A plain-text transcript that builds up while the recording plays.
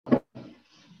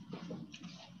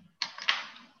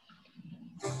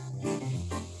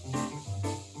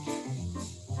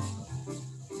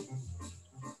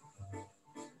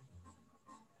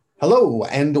Hello,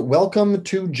 and welcome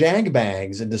to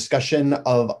Jagbags, a discussion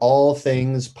of all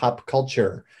things pop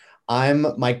culture.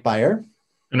 I'm Mike Byer,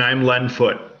 And I'm Len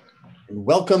Foot. and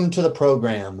welcome to the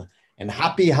program. And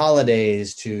happy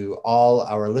holidays to all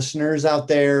our listeners out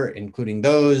there, including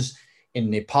those in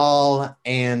Nepal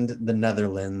and the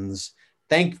Netherlands.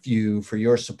 Thank you for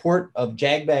your support of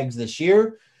Jagbags this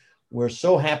year. We're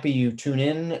so happy you tune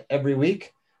in every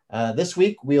week. This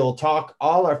week, we'll talk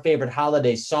all our favorite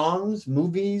holiday songs,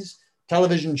 movies,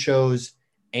 television shows,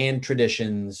 and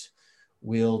traditions.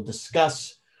 We'll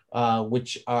discuss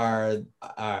which are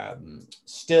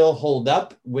still hold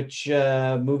up, which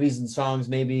movies and songs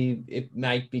maybe it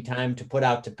might be time to put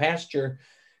out to pasture.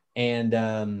 And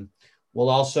we'll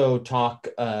also talk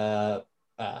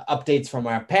updates from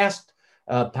our past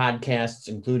podcasts,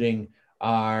 including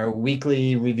our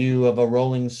weekly review of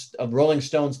Rolling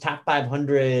Stones top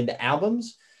 500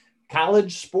 albums,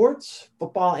 college sports,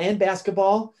 football and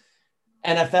basketball,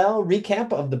 NFL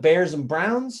recap of the Bears and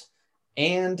Browns,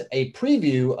 and a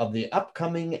preview of the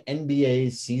upcoming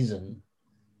NBA season.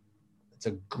 It's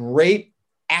a great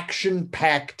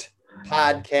action-packed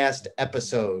podcast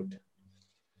episode.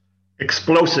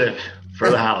 Explosive for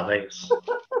the holidays.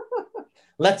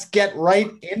 Let's get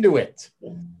right into it.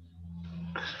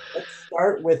 Let's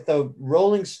start with the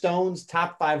Rolling Stones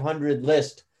top 500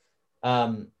 list.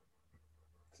 I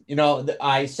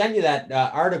sent you that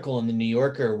article in the New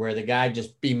Yorker where the guy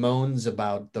just bemoans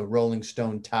about the Rolling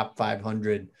Stone top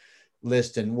 500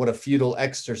 list and what a futile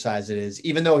exercise it is,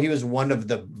 even though he was one of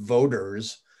the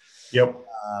voters. Yep.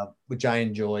 Which I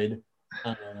enjoyed.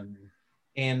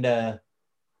 And I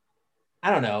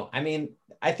don't know. I mean,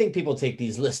 I think people take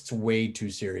these lists way too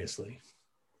seriously.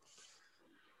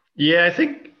 Yeah,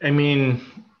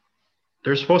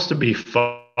 they're supposed to be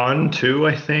fun too,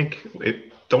 I think.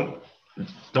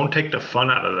 Don't take the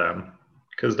fun out of them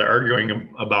because the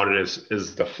arguing about it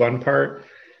is the fun part.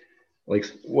 Like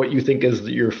what you think is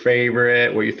your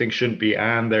favorite, what you think shouldn't be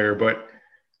on there. But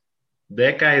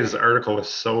that guy's article is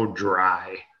so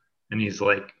dry. And he's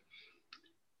like,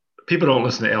 people don't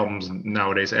listen to albums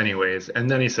nowadays anyways. And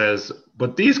then he says,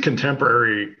 but these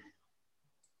contemporary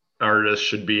artists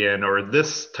should be in, or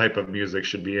this type of music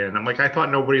should be in. I'm like, I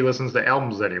thought nobody listens to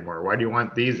albums anymore. Why do you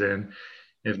want these in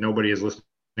if nobody is listening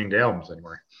to albums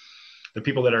anymore? The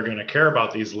people that are going to care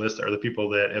about these lists are the people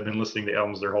that have been listening to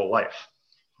albums their whole life.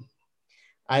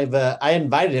 I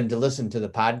invited him to listen to the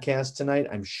podcast tonight.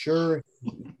 I'm sure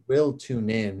he will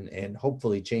tune in and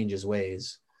hopefully change his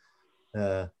ways.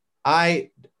 I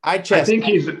think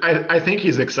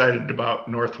he's excited about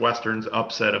Northwestern's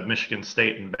upset of Michigan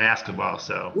State in basketball,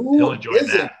 so he'll enjoy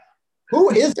that. Who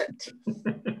isn't?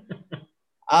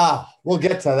 We'll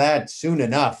get to that soon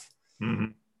enough.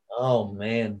 Mm-hmm. Oh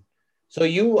man. So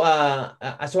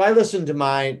I listened to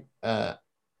my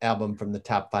album from the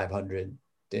top 500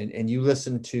 and you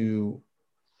listened to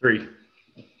three.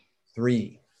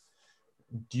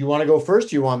 Do you want to go first?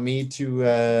 Do you want me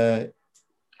to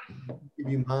give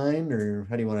you mine, or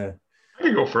how do you want to? I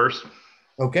can go first.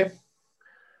 Okay.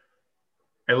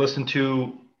 I listened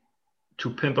to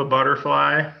Pimp a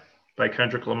Butterfly by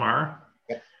Kendrick Lamar.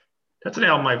 Yeah. That's an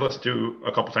album I've listened to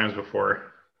a couple times before.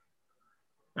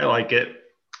 I like it.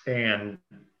 And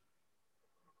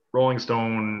Rolling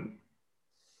Stone,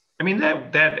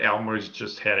 that album was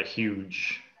just had a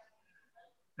huge,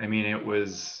 it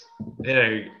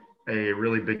had a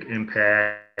really big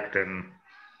impact and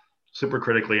super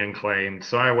critically acclaimed.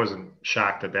 So I wasn't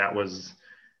shocked that was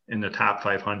in the top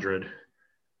 500.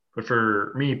 But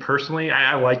for me personally,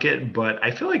 I like it, but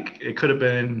I feel like it could have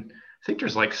been, I think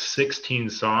there's like 16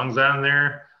 songs on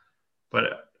there,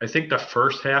 but I think the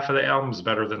first half of the album is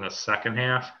better than the second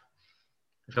half.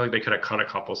 I feel like they could have cut a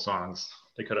couple songs.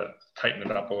 They could have tightened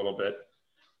it up a little bit.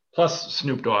 Plus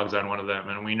Snoop Dogg's on one of them,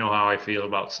 and we know how I feel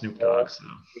about Snoop Dogg. So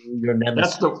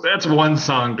that's one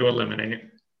song to eliminate.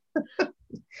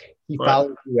 He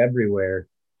follows you everywhere,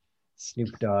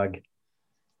 Snoop Dogg.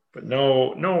 But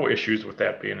no issues with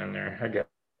that being in there. I get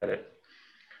it.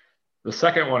 The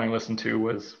second one I listened to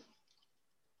was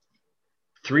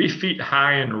 3 Feet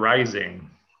High and Rising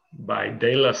by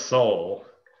De La Soul.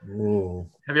 Ooh.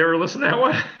 Have you ever listened to that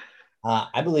one?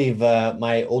 I believe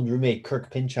my old roommate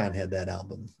Kirk Pinchon had that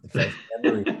album.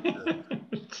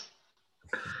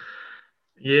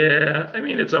 Yeah,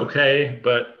 it's okay,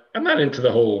 but I'm not into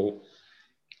the whole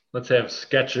let's have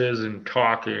sketches and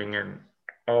talking and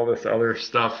all this other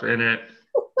stuff in it.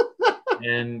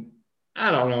 And I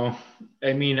don't know.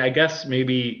 I guess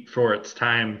maybe for its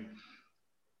time,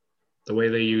 the way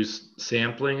they use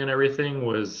sampling and everything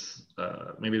was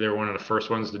maybe they're one of the first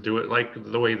ones to do it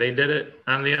like the way they did it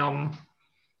on the album.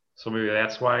 So maybe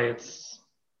that's why it's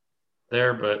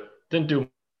there, but didn't do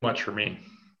much for me.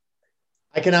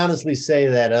 I can honestly say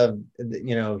that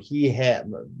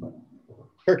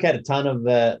Kirk had a ton of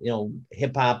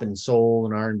hip hop and soul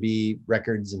and R&B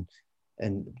records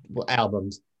and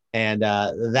albums, and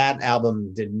that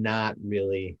album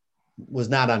was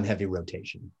not on heavy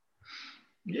rotation.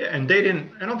 Yeah, and they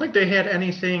didn't. I don't think they had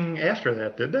anything after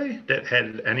that, did they? That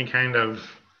had any kind of.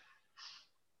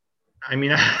 I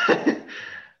mean,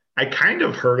 I kind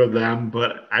of heard of them,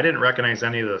 but I didn't recognize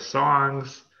any of the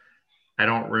songs. I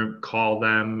don't recall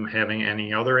them having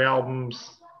any other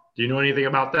albums. Do you know anything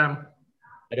about them?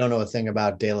 I don't know a thing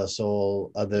about De La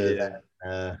Soul other than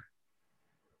I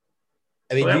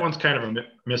mean, well, that one's kind of a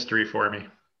mystery for me.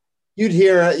 You'd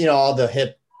hear, all the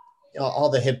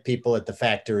hip people at the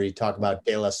factory talk about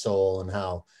De La Soul and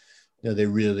how, they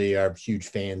really are huge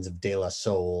fans of De La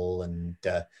Soul, and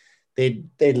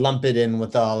they'd lump it in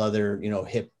with all other,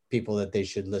 hip people that they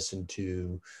should listen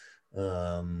to,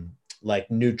 like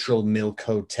Neutral Milk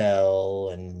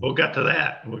Hotel, and we'll get to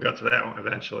that. We'll get to that one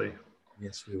eventually.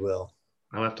 Yes, we will.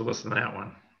 I'll have to listen to that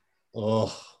one.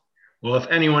 Oh, well, if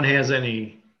anyone has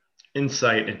any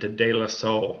insight into De La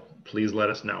Soul, please let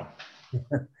us know.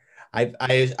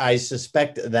 I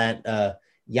suspect that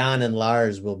Jan and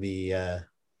Lars will be.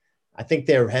 I think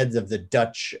they're heads of the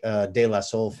Dutch De La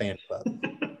Soul fan club.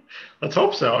 Let's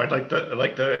hope so. I'd like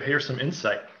to hear some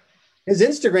insight. His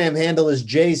Instagram handle is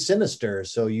Jay Sinister,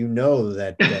 so you know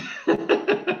that.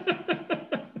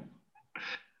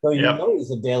 So you know he's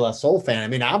a De La Soul fan. I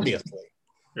mean, obviously.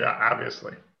 Yeah,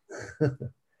 obviously. All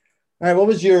right, what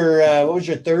was your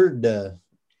third?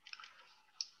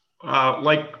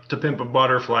 Like To Pimp a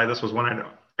Butterfly. This was one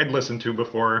I'd listened to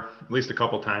before, at least a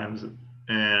couple times,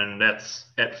 and that's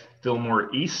at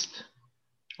Fillmore East,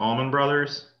 Allman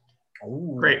Brothers.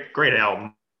 Ooh. Great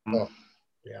album. Oh,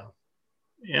 yeah.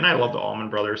 And I love the Allman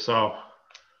Brothers, but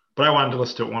I wanted to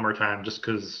listen to it one more time just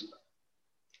because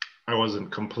I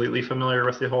wasn't completely familiar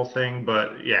with the whole thing.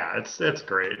 But yeah, it's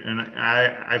great, and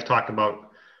I've talked about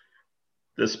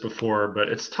this before, but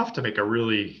it's tough to make a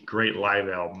really great live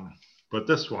album. But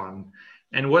this one,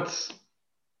 and what's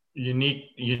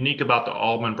unique about the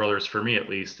Allman Brothers, for me at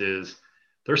least, is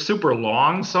their super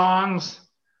long songs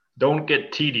don't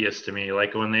get tedious to me.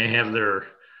 Like when they have their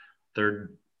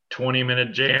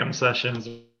 20-minute jam sessions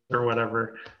or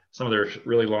whatever, some of their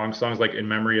really long songs, like In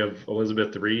Memory of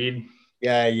Elizabeth Reed.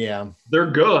 Yeah.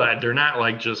 They're good. They're not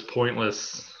like just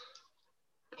pointless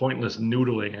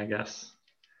noodling, I guess.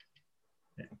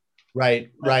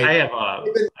 Right. I have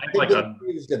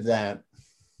accused of that.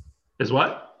 Is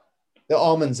what? The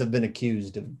Allmans have been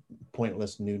accused of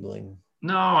pointless noodling.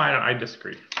 No, I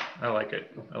disagree. I like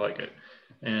it.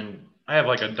 And I have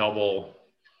like a double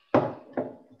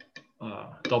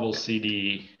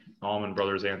CD Allman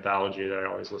Brothers anthology that I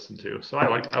always listen to. So I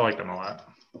like them a lot.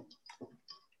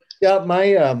 Yeah,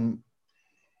 my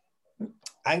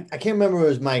I can't remember if it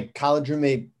was my college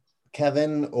roommate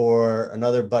Kevin or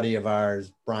another buddy of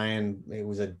ours, Brian. It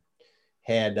was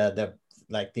had the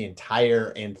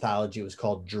entire anthology was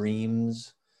called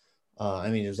Dreams. I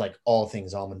mean, it was like all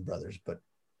things Allman Brothers, but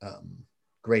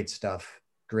great stuff.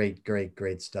 Great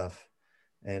stuff.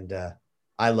 And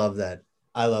I love that.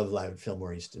 I love Live at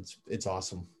Fillmore East. It's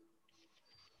awesome.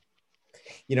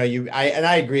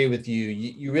 I agree with you.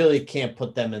 You really can't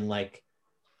put them in like,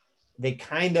 they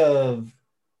kind of,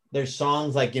 their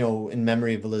songs like, In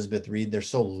Memory of Elizabeth Reed, they're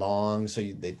so long. So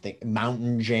they think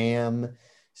Mountain Jam.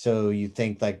 So you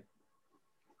think like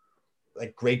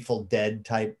Grateful Dead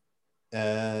type,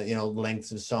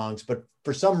 lengths of songs. But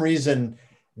for some reason,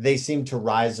 they seem to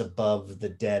rise above the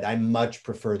Dead. I much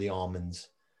prefer the Allmans.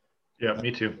 Yeah,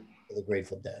 me too. The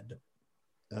Grateful Dead.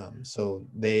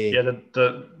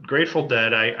 The Grateful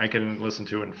Dead I can listen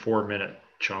to in 4-minute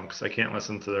chunks. I can't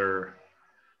listen to their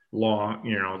long,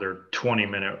 their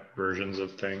 20-minute versions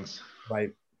of things.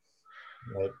 Right.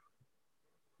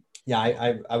 Yeah,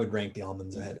 I would rank the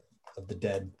Allmans ahead of the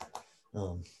Dead.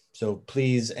 So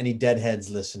please, any Deadheads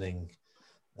listening,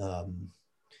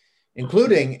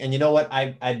 including, and you know what,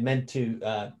 I'd meant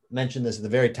to mention this at the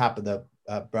very top of the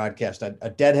broadcast, a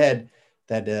Deadhead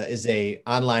that is a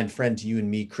online friend to you and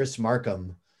me, Chris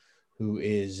Markham, who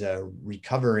is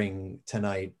recovering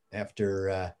tonight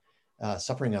after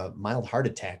suffering a mild heart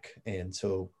attack. And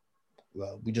so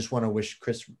we just want to wish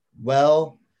Chris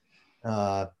well,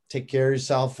 take care of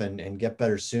yourself and get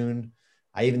better soon.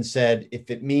 I even said, if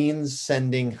it means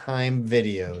sending Heim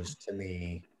videos to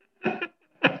me.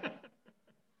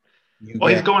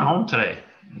 He's going home today.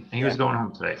 He was going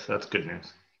home today, so that's good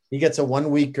news. He gets a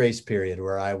 1-week grace period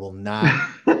where I will not.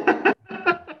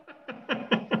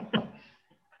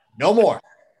 No more,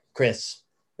 Chris.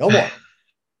 No more.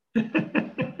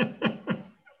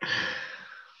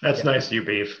 That's nice of you,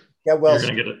 Beef. Yeah, well,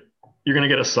 You're gonna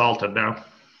get assaulted now.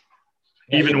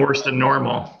 yeah, Even worse than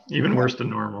normal. Even worse than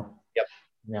normal. Yep.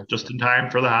 Yep. Just in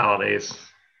time for the holidays.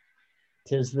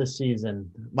 'Tis the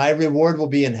season. My reward will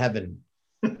be in heaven.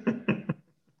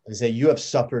 I say, you have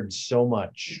suffered so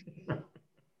much.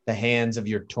 The hands of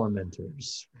your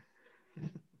tormentors.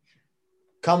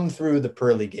 Come through the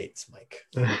pearly gates, Mike.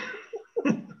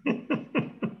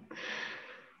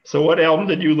 So what album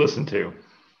did you listen to?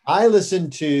 I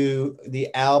listened to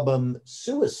the album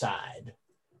Suicide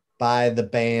by the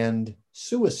band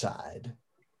Suicide.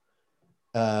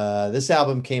 This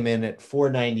album came in at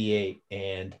 $4.98,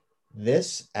 and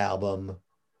this album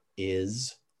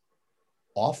is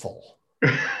awful.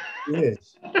 It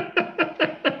is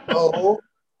so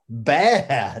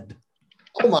bad.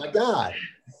 Oh my God.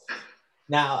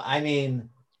 Now, I mean,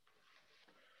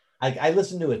 I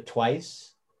listened to it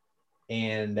twice,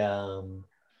 and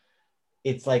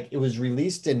it's like it was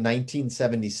released in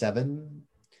 1977,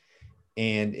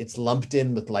 and it's lumped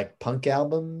in with like punk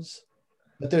albums,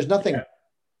 but there's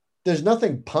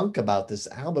nothing punk about this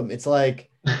album. It's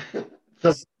like it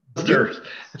says they're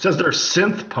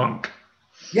synth punk.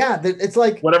 Yeah, it's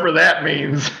like whatever that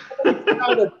means.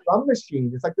 out a drum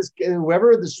machine. It's like this,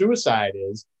 whoever the Suicide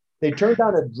is, they turned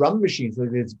on a drum machine. So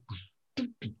it's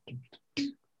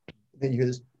then you hear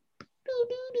this,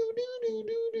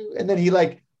 and then he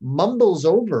like mumbles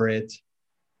over it,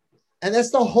 and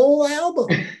that's the whole album.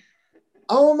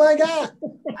 Oh my God.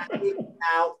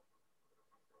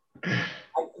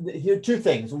 Here are two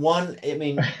things. One, I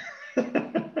mean,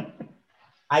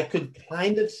 I could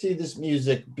kind of see this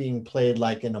music being played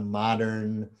like in a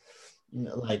modern,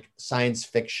 like science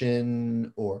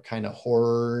fiction or kind of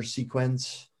horror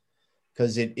sequence,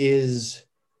 because it is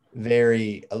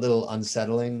a little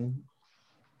unsettling.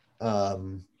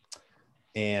 And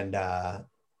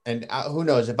who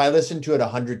knows, if I listened to it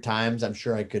 100 times, I'm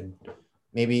sure I could,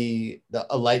 maybe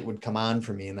a light would come on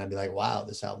for me and I'd be like, wow,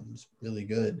 this album's really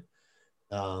good.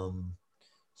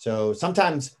 So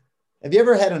sometimes, have you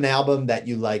ever had an album that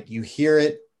you hear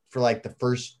it for like the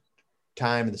first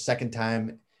time or the second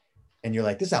time and you're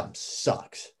like, this album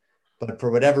sucks, but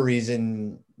for whatever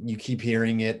reason you keep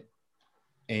hearing it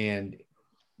and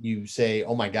you say,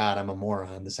 oh my God, I'm a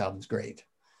moron, this album's great?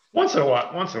 Once in a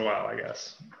while, I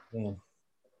guess. Yeah.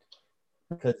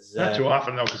 Not too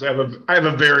often though, because I have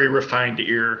a very refined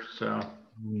ear. So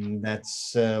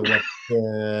that's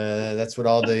what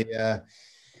all the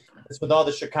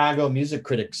Chicago music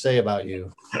critics say about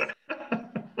you.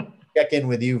 Check in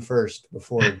with you first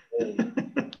before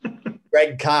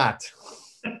Greg Kot.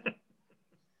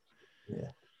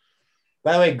 Yeah.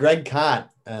 By the way, Greg Kot.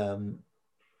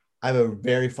 I have a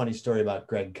very funny story about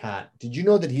Greg Kot. Did you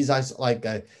know that he's like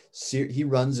he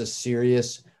runs a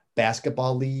serious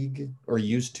basketball league, or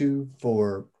used to,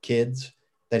 for kids?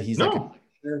 That he's like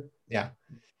yeah.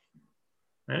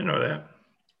 I didn't know that.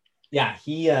 Yeah,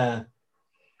 he.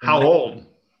 How old?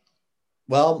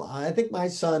 Well, I think my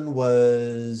son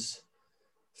was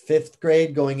 5th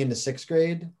grade going into 6th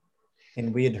grade,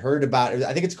 and we had heard about it.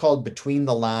 I think it's called Between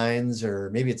the Lines, or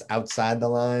maybe it's Outside the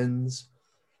Lines.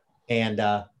 And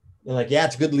they're like, yeah,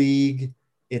 it's a good league.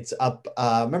 It's up.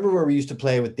 Remember where we used to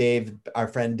play with our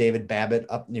friend David Babbitt,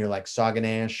 up near like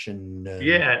Sauganash and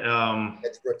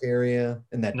Pittsburgh area,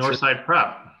 and that Northside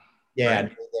Prep. Yeah,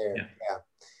 right? There. Yeah.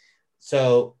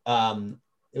 So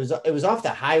it was off the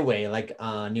highway, like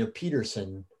near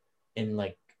Peterson, and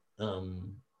like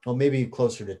maybe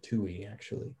closer to Toohey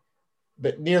actually,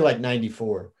 but near like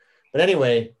 94. But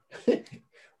anyway,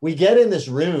 we get in this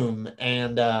room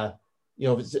and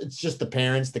it's just the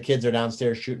parents, the kids are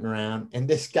downstairs shooting around, and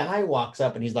this guy walks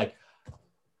up and he's like,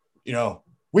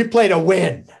 we played to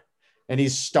win. And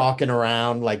he's stalking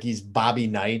around like he's Bobby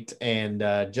Knight, and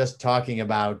just talking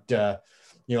about,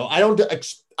 I don't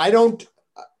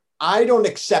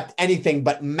accept anything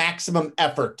but maximum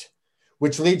effort,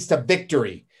 which leads to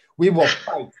victory. We will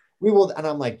fight. We will. And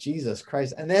I'm like, Jesus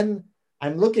Christ. And then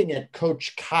I'm looking at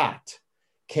Coach Kot,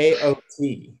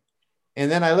 K-O-T. And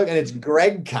then I look and it's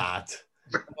Greg Kot.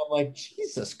 And I'm like,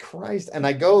 Jesus Christ. And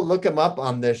I go look him up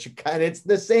on the Chicago, and it's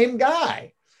the same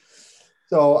guy.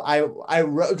 So I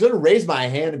was going to raise my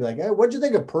hand and be like, hey, what'd you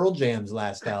think of Pearl Jam's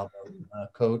last album,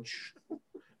 Coach?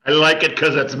 I like it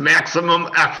because it's maximum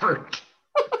effort.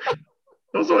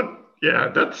 Those don't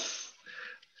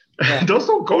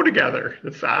go together.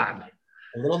 It's odd.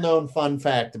 A little known fun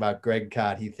fact about Greg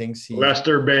Kot. He thinks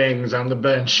Lester Bangs on the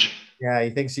bench. Yeah, he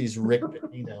thinks he's Rick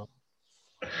Pitino.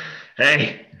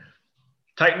 Hey,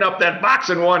 tighten up that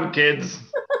boxing one, kids.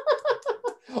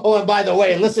 Oh, and by the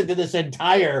way, listen to this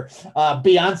entire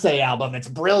Beyonce album. It's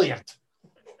brilliant.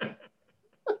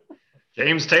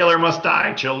 James Taylor must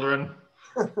die, children.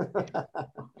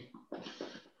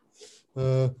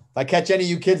 If I catch any of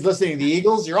you kids listening to the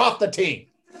Eagles, you're off the team.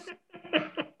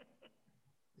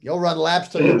 You'll run laps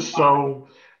till you. It's so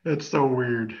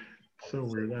weird. So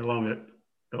weird. I love it.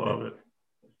 I love it.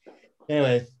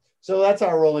 Anyway, so that's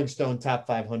our Rolling Stone top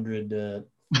 500.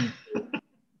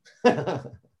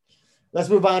 Let's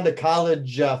move on to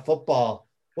college football.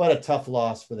 What a tough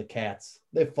loss for the Cats.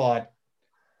 They fought,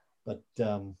 but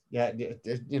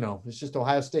it's just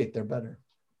Ohio State. They're better.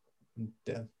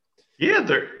 Yeah,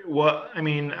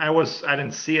 I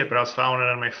didn't see it, but I was following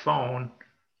it on my phone.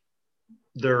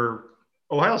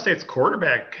 Ohio State's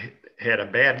quarterback had a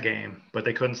bad game, but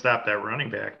they couldn't stop that running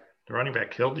back. The running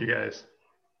back killed you guys.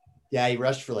 Yeah, he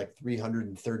rushed for like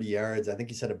 330 yards. I think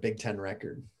he set a Big Ten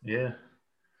record. Yeah.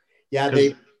 Yeah,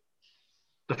 the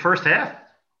first half,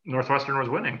 Northwestern was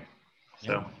winning.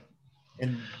 So,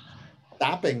 and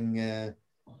stopping,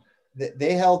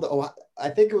 they held. I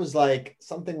think it was like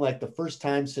something like the first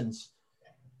time since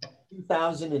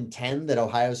 2010 that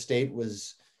Ohio State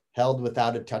was held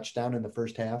without a touchdown in the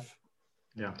first half.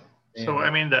 Yeah. So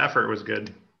the effort was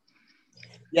good.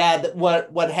 Yeah.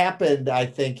 What happened, I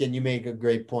think, and you make a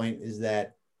great point, is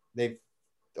that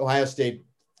Ohio State,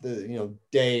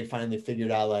 Day finally figured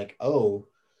out like, oh,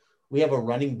 we have a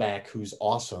running back who's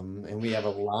awesome, and we have a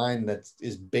line that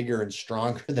is bigger and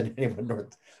stronger than anyone.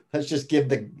 Let's just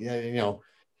give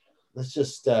let's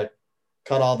just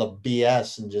cut all the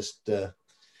BS and just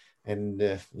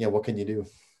what can you do?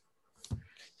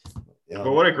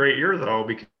 But what a great year though,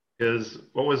 because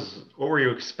what were you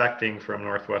expecting from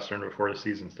Northwestern before the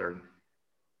season started?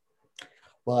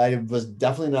 Well, I was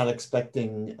definitely not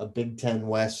expecting a Big Ten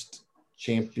West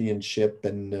championship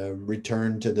and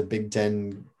return to the Big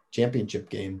Ten championship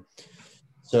game.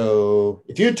 So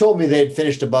if you had told me they'd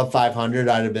finished above 500,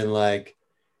 I'd have been like,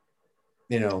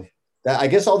 I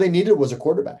guess all they needed was a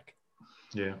quarterback.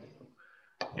 Yeah.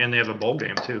 And they have a bowl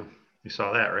game too. You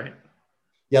saw that, right?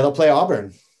 Yeah, they'll play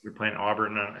Auburn. We're playing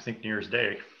Auburn on, I think, New Year's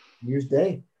Day. New Year's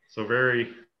Day. So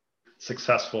very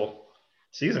successful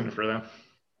season for them.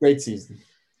 Great season.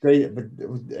 Great. But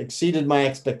it exceeded my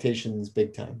expectations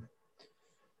big time.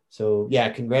 So, yeah,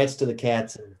 congrats to the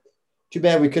Cats. Too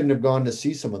bad we couldn't have gone to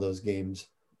see some of those games.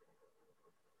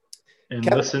 And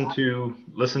listen to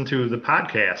the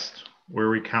podcast where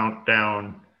we count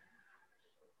down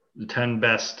the 10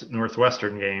 best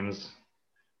Northwestern games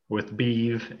with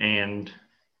Beeve and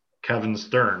Kevin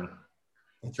Stern.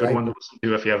 That's good right. one to listen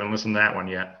to if you haven't listened to that one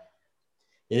yet.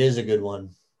 It is a good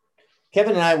one.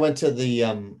 Kevin and I went to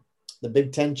the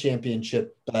Big Ten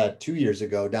championship 2 years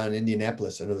ago down in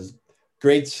Indianapolis, and it was a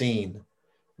great scene,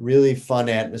 really fun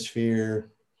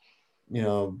atmosphere.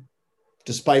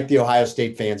 Despite the Ohio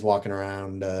State fans walking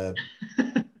around,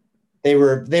 they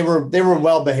were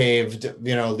well behaved,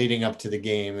 leading up to the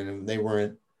game, and they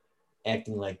weren't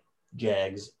acting like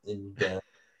Jags. And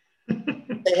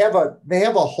they have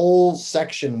a whole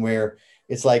section where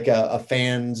it's like a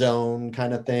fan zone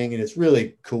kind of thing, and it's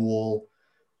really cool.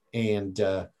 And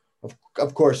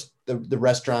of course, the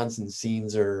restaurants and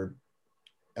scenes are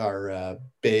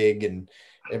big and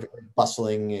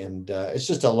bustling, and it's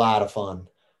just a lot of fun.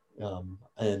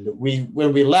 And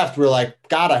when we left, we were like,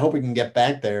 God, I hope we can get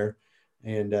back there.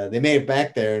 And they made it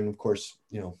back there, and of course,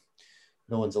 no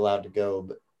one's allowed to go,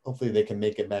 but hopefully they can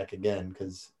make it back again,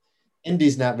 because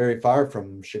Indy's not very far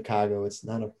from Chicago. It's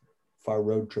not a far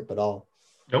road trip at all.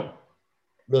 Nope.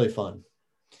 Really fun.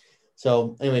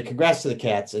 So anyway, congrats to the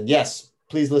Cats. And yes,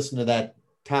 please listen to that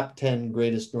top 10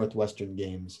 greatest Northwestern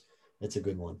games. It's a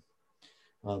good one.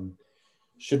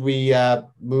 Should we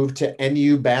move to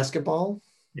NU basketball?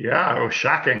 Yeah,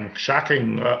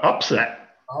 shocking upset.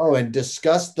 Oh, and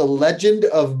discuss the legend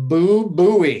of Boo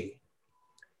Buie.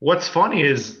 What's funny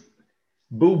is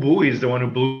Boo Buie is the one who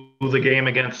blew the game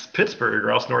against Pittsburgh,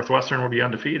 or else Northwestern would be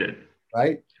undefeated.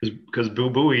 Right. Because Boo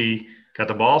Buie got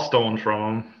the ball stolen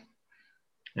from him,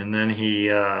 and then he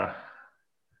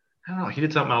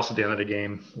did something else at the end of the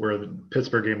game, where the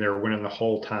Pittsburgh game they were winning the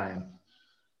whole time.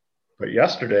 But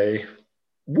yesterday,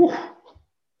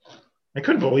 I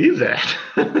couldn't believe that.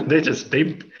 they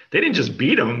didn't just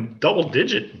beat them,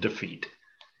 double-digit defeat.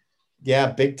 Yeah,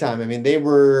 big time. I mean, they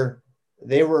were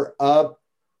up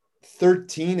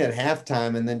 13 at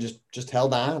halftime, and then just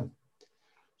held on.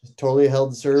 Just totally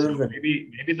held serve. So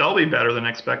maybe they'll be better than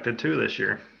expected too this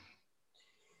year.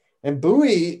 And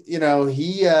Buie,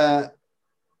 he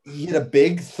hit a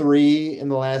big three in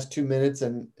the last 2 minutes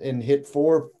and hit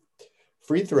 4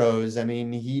 free throws. I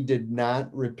mean, he did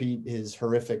not repeat his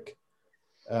horrific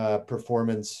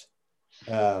performance.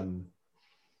 And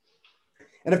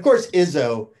of course,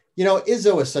 Izzo.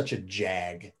 Izzo is such a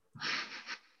jag.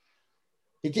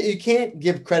 You can't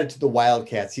give credit to the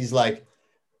Wildcats. He's like,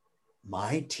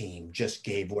 my team just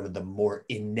gave one of the more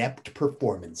inept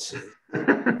performances.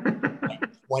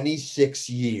 26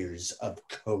 years of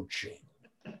coaching.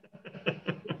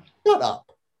 Shut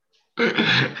up.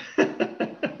 Why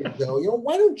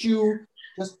don't you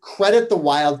just credit the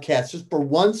Wildcats just for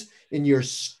once in your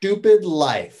stupid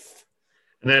life?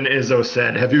 And then Izzo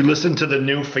said, have you listened to the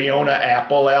new Fiona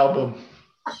Apple album?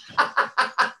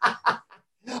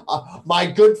 My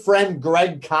good friend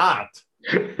Greg Kot.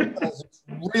 It's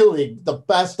really the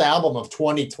best album of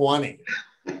 2020.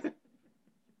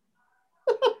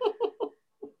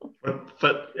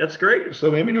 But that's great.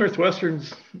 So maybe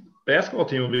Northwestern's basketball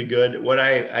team will be good. What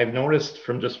I've noticed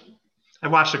from I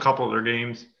watched a couple of their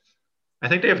games. I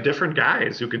think they have different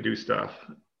guys who could do stuff.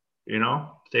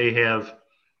 They have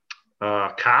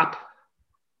Kopp,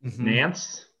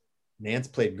 Nance. Nance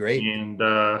played great. And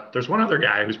there's one other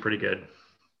guy who's pretty good.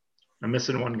 I'm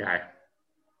missing one guy.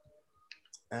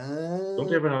 Don't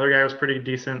they have another guy who's pretty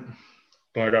decent?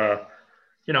 But,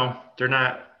 they're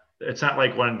not – it's not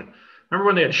like remember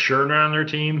when they had Scherner on their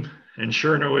team and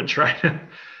Scherner would try to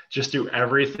just do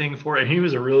everything for it? And he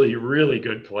was a really, really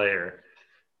good player.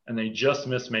 And they just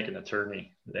missed making the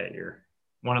tourney that year.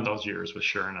 One of those years with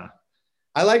Scherner.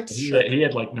 I liked Scherner. He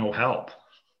had like no help.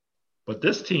 But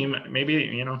this team,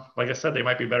 maybe, like I said, they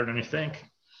might be better than you think.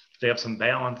 They have some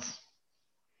balance.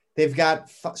 They've got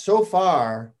so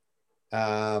far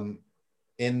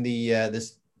in the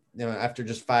after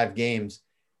just 5 games,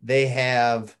 they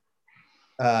have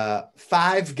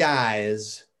 5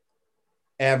 guys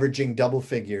averaging double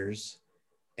figures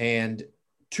and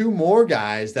 2 more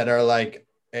guys that are like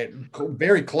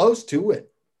very close to it.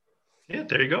 Yeah,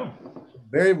 there you go.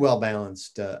 Very well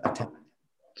balanced attack.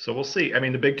 So we'll see. I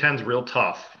mean, the Big Ten's real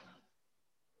tough,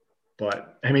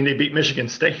 but I mean, they beat Michigan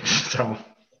State, so.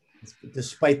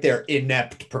 Despite their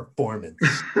inept performance.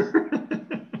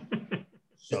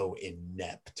 So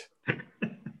inept.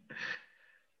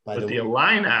 But the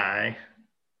Illini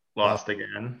lost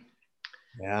again.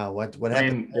 Yeah, what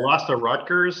happened? They lost to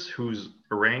Rutgers, who's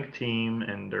a ranked team,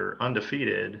 and they're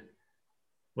undefeated.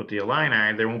 With the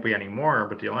Illini, there won't be any more,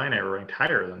 but the Illini are ranked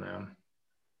higher than them.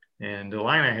 And the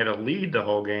Illini had a lead the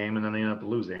whole game, and then they ended up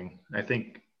losing. I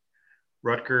think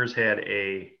Rutgers had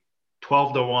a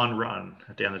 12-1 run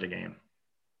at the end of the game.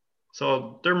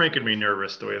 So they're making me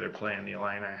nervous the way they're playing the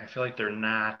Illini. I feel like they're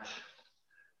not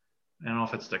 – I don't know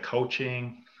if it's the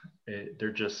coaching.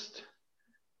 They're just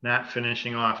not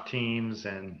finishing off teams,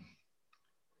 and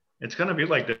it's going to be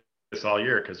like this all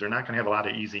year because they're not going to have a lot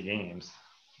of easy games.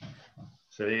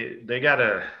 So they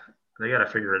gotta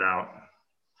figure it out.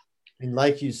 And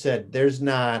like you said, there's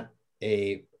not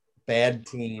a bad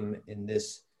team in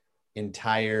this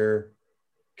entire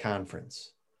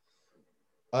conference.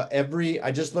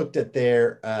 I just looked at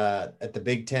at the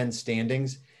Big Ten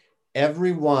standings.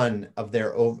 Every one of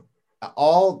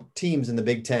all teams in the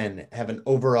Big Ten have an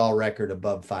overall record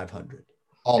above 500.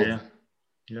 All of them.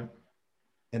 Yeah.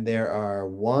 And there are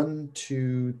 1,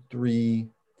 2, 3,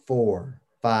 4,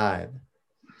 5,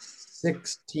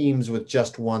 6 teams with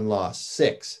just 1 loss.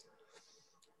 6.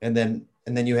 And then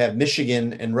you have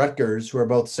Michigan and Rutgers, who are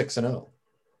both 6-0.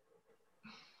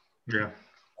 Yeah.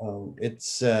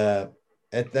 It's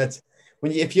that's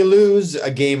if you lose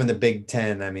a game in the Big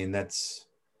Ten, I mean, there's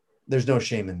no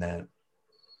shame in that.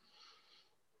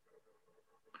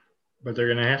 But they're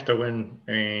gonna have to win.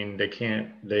 I mean, they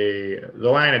can't. The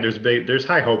line there's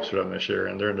high hopes for them this year,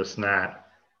 and they're just not.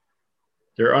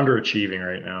 They're underachieving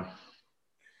right now.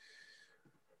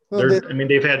 Well,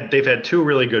 they've had 2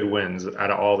 really good wins out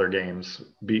of all their games,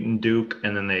 beating Duke,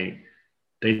 and then they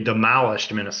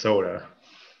demolished Minnesota.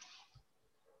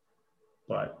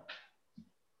 But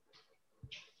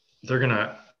they're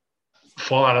gonna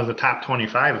fall out of the top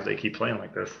 25 if they keep playing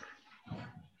like this.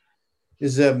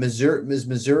 Is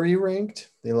Missouri ranked?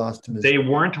 They lost to Missouri. They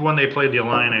weren't when they played the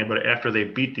Illini, but after they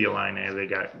beat the Illini,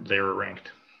 they were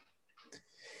ranked.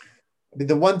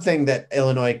 The one thing that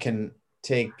Illinois can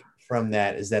take from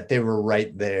that is that they were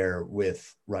right there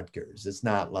with Rutgers. It's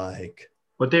not like.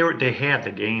 But they had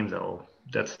the game though.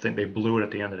 That's the thing. They blew it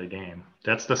at the end of the game.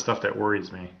 That's the stuff that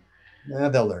worries me.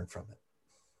 They'll learn from it.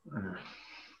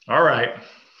 All right.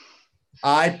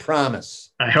 I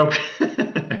promise. I hope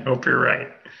you're right.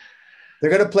 They're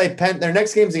going to play their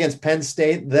next game's against Penn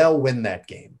State. They'll win that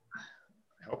game.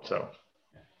 I hope so.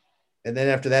 And then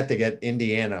after that, they get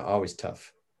Indiana, always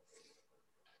tough.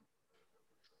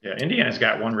 Yeah, Indiana's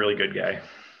got one really good guy.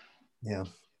 Yeah.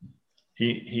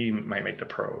 He might make the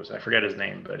pros. I forget his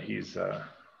name, but he was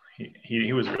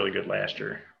really good last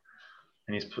year,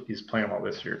 and he's playing well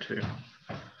this year too.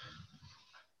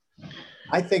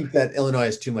 I think that Illinois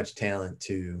has too much talent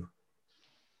to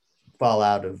fall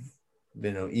out of,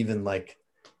 even like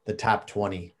the top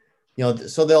 20.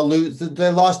 So they'll lose.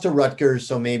 They lost to Rutgers,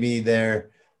 so maybe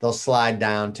they'll slide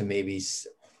down to maybe.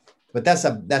 But that's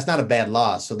not a bad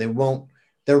loss. So they won't.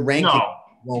 Their ranking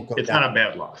won't go down. It's not a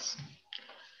bad loss.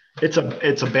 It's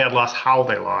a bad loss how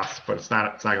they lost, but it's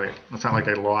not like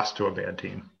they lost to a bad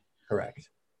team. Correct.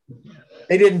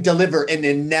 They didn't deliver an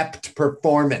inept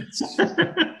performance.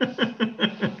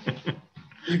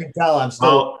 You can tell I'm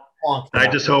still. I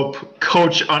just hope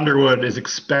Coach Underwood is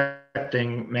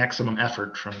expecting maximum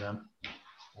effort from them.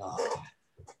 Oh.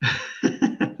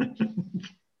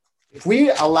 If we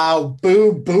allow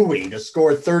Boo Buie to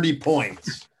score 30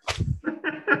 points,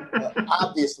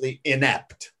 obviously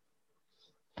inept.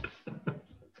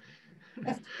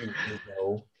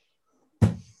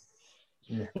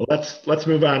 Well, let's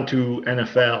move on to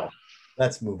NFL.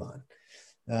 Let's move on.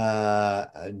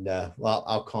 Well,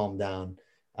 I'll calm down.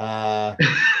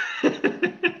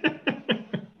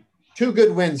 2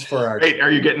 good wins for our. Wait,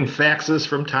 are you getting faxes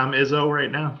from Tom Izzo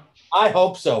right now? I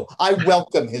hope so. I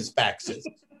welcome his faxes.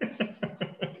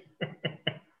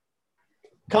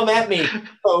 Come at me,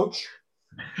 Coach.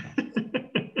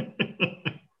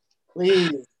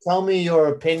 Please tell me your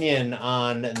opinion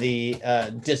on the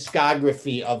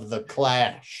discography of the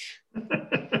Clash.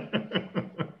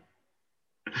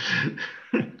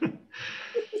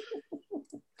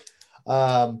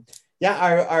 Our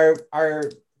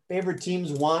favorite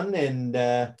teams won and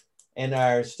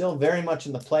are still very much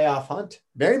in the playoff hunt.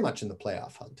 Very much in the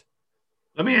playoff hunt.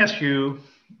 Let me ask you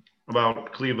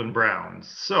about Cleveland Browns.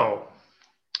 So,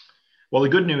 well, the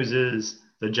good news is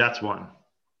the Jets won.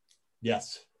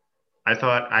 Yes. I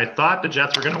thought the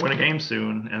Jets were going to win a game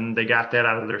soon, and they got that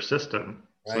out of their system.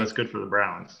 So that's good for the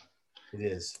Browns. It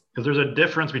is. Because there's a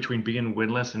difference between being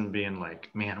winless and being like,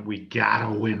 man, we got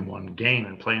to win one game,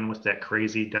 and playing with that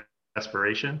crazy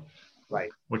desperation.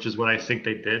 Right. Which is what I think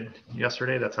they did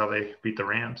yesterday. That's how they beat the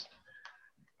Rams.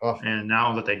 Oh. And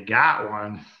now that they got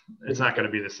one, it's not going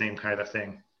to be the same kind of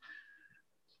thing.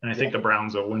 And I think the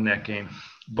Browns will win that game.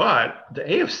 But the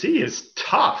AFC is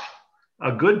tough.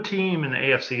 A good team in the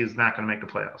AFC is not going to make the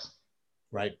playoffs.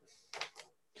 Right.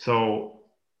 So,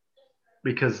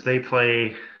 because they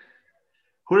play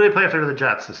 – who do they play after the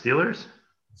Jets? The Steelers?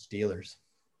 Steelers.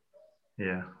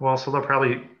 Yeah. Well, so they'll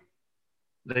probably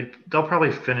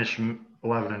finish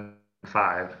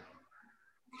 11-5,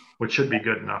 which should be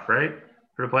good enough, right,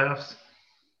 for the playoffs?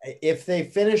 If they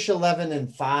finish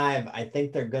 11-5, I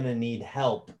think they're going to need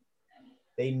help.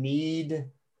 They need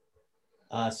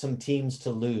some teams to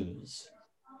lose.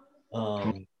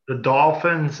 The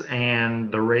Dolphins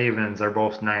and the Ravens are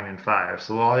both 9-5,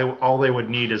 so all they would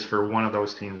need is for one of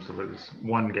those teams to lose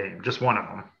one game, just one of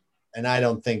them. And I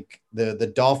don't think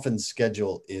the Dolphins'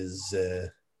 schedule is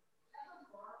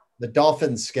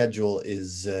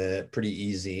pretty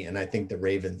easy, and I think the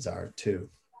Ravens are too.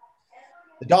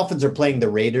 The Dolphins are playing the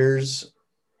Raiders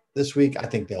this week. I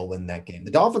think they'll win that game.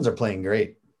 The Dolphins are playing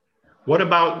great. What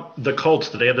about the Colts?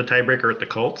 Do they have the tiebreaker at the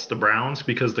Colts, the Browns?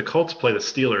 Because the Colts play the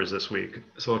Steelers this week,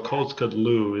 so the Colts could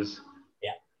lose.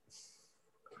 Yeah.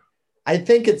 I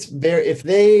think if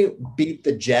they beat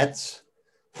the Jets,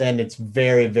 then it's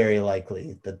very, very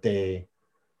likely that they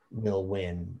will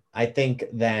win. I think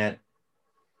that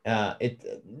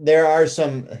there's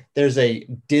a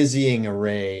dizzying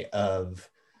array of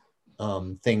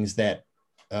things that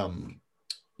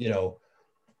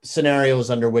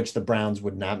scenarios under which the Browns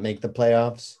would not make the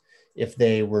playoffs if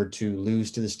they were to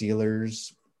lose to the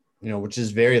Steelers, which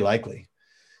is very likely.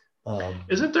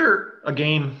 Isn't there a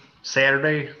game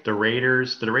Saturday? The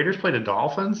Raiders. Did the Raiders play the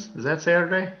Dolphins? Is that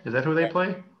Saturday? Is that who they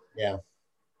play? Yeah.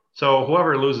 So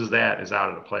whoever loses that is out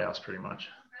of the playoffs pretty much.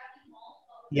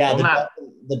 Yeah. Well,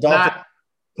 the Dolphins.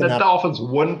 The Dolphins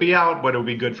wouldn't be out, but it would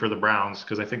be good for the Browns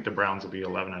because I think the Browns will be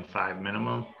 11-5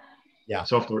 minimum. Yeah.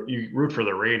 So if you root for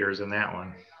the Raiders in that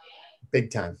one.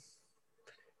 Big time.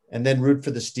 And then root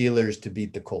for the Steelers to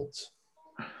beat the Colts.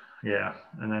 Yeah,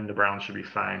 and then the Browns should be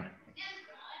fine.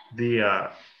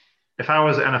 If I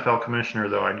was NFL commissioner,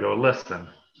 though, I'd go, listen,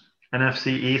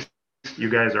 NFC East, you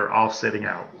guys are all sitting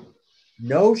out.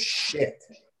 No shit.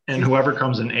 And whoever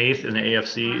comes in 8th in the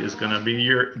AFC is going to be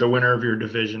the winner of your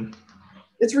division.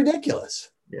 It's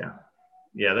ridiculous. Yeah.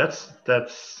 Yeah,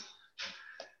 that's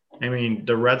I mean,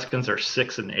 the Redskins are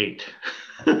 6-8.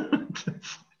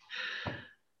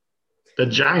 The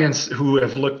Giants, who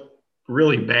have looked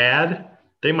really bad,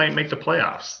 they might make the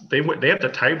playoffs. They have the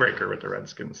tiebreaker with the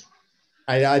Redskins.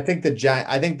 I think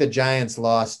the Giants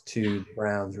lost to the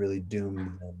Browns really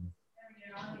doomed them.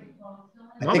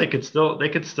 No, they could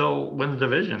still win the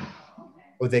division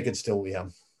They could still, yeah.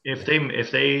 if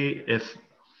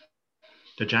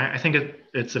the Giant. I think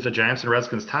it's if the Giants and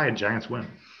Redskins tied, Giants win.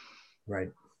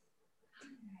 Right.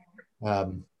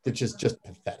 Which is just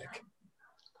pathetic.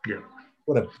 Yeah.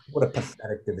 What a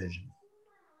pathetic division.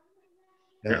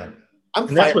 Yeah. I'm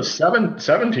and that's with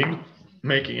seven teams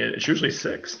making it. It's usually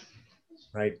 6.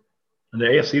 Right. And the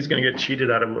AFC is going to get cheated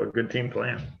out of a good team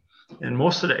plan. And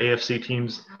most of the AFC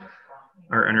teams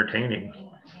are entertaining.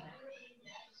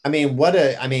 I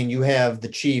mean, you have the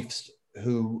Chiefs,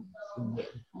 who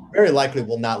very likely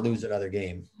will not lose another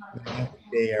game.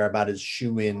 They are about as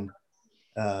shoe-in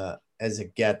as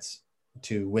it gets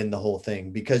to win the whole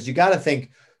thing, because you got to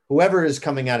think whoever is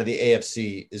coming out of the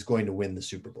AFC is going to win the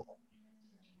Super Bowl.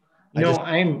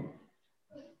 I'm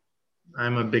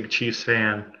a big Chiefs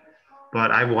fan,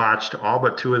 but I've watched all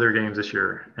but 2 of their games this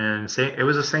year, and it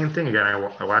was the same thing again. I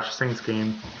watched the Saints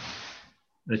game.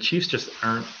 The Chiefs just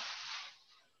aren't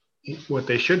what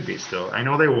they should be still. I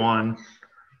know they won,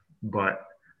 but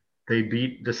they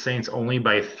beat the Saints only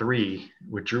by 3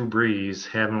 with Drew Brees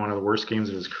having one of the worst games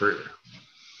of his career.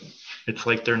 It's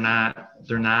like they're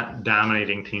not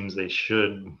dominating teams they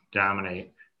should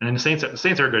dominate. And the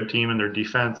Saints are a good team, and their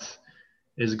defense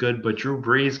is good, but Drew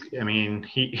Brees, I mean,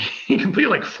 he completed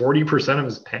like 40% of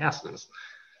his passes.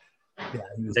 Yeah,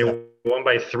 they won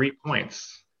by 3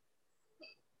 points.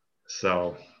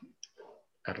 So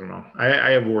I don't know.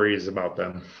 I have worries about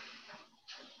them,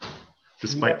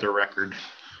 despite their record.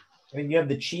 I mean, you have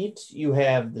the Chiefs, you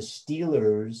have the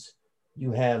Steelers,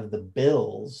 you have the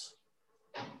Bills.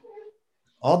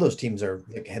 All those teams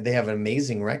they have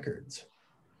amazing records.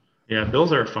 Yeah,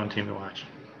 Bills are a fun team to watch.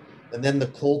 And then the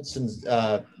Colts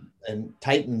and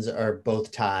Titans are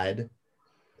both tied,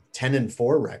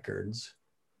 10-4 records.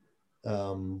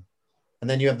 And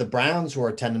then you have the Browns, who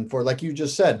are 10-4, like you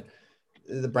just said.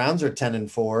 The Browns are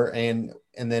 10-4,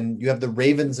 and then you have the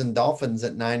Ravens and Dolphins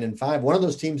at 9-5. One of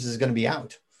those teams is going to be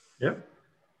out. Yep.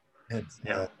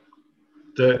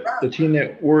 The team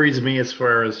that worries me as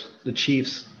far as the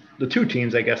Chiefs, the 2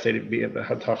 teams I guess they'd be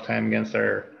a tough time against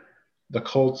are the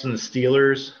Colts and the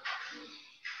Steelers.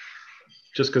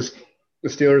 Just because the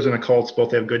Steelers and the Colts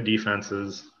both have good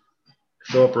defenses.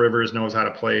 Phillip Rivers knows how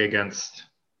to play against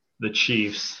the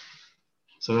Chiefs.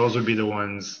 So those would be the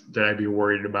ones that I'd be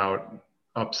worried about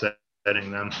upsetting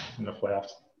them in the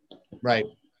playoffs. Right.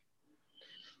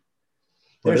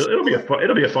 But it'll be a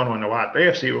fun one to watch. The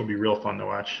AFC will be real fun to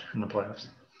watch in the playoffs.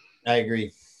 I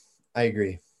agree.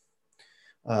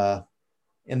 And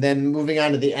then moving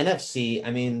on to the NFC,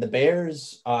 I mean, the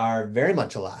Bears are very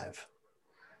much alive.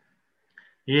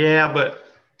 Yeah, but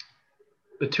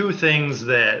the 2 things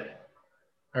that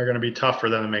are going to be tough for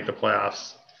them to make the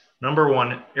playoffs. Number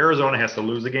 1, Arizona has to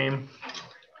lose a game.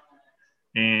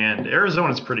 And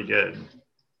Arizona's pretty good.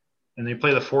 And they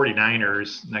play the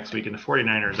 49ers next week, and the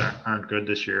 49ers aren't good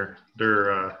this year.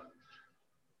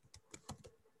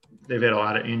 They've had a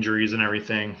lot of injuries and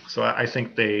everything. So I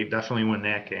think they definitely win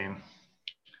that game.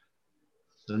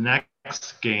 The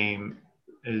next game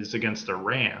is against the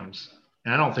Rams.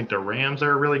 And I don't think the Rams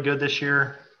are really good this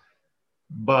year.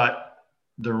 But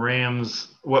the Rams,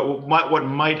 what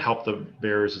might help the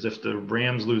Bears is if the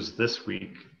Rams lose this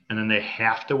week and then they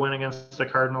have to win against the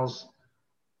Cardinals,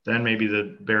 then maybe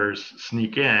the Bears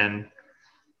sneak in.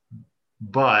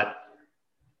 But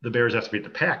the Bears have to beat the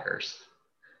Packers.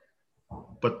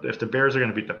 But if the Bears are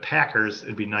going to beat the Packers,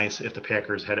 it'd be nice if the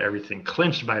Packers had everything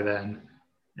clinched by then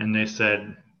and they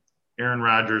said, Aaron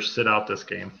Rodgers, sit out this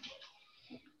game.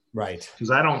 Right.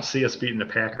 Because I don't see us beating the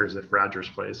Packers if Rodgers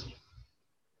plays.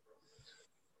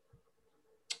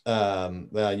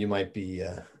 Well, you might be.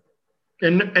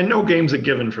 And no game's a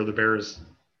given for the Bears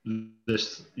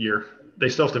this year. They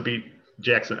still have to beat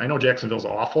Jackson. I know Jacksonville's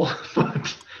awful,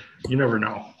 but you never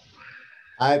know.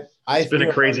 It's been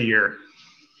a crazy year.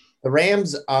 The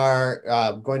Rams are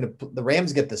the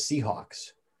Rams get the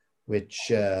Seahawks, which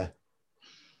they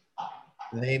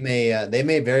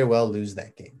may very well lose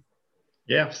that game.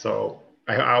 Yeah, so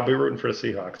I'll be rooting for the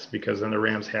Seahawks because then the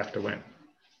Rams have to win.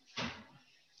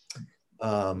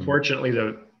 Fortunately,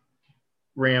 the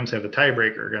Rams have the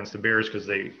tiebreaker against the Bears because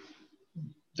they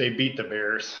beat the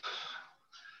Bears.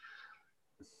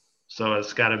 So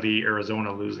it's got to be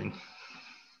Arizona losing.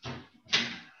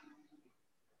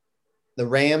 The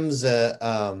Rams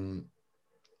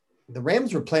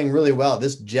were playing really well.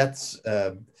 This Jets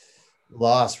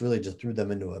loss really just threw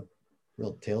them into a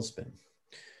real tailspin,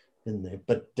 didn't they?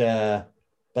 But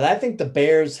I think the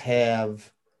Bears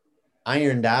have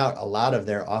ironed out a lot of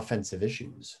their offensive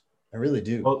issues. I really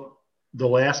do. Well, the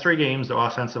last 3 games, the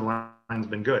offensive line's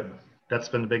been good. That's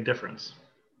been the big difference.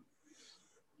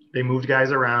 They moved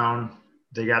guys around.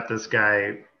 They got this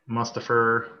guy,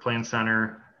 Mustapher, playing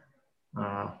center.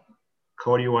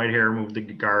 Cody Whitehair moved the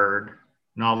guard.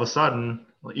 And all of a sudden,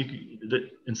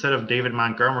 instead of David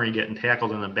Montgomery getting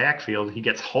tackled in the backfield, he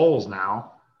gets holes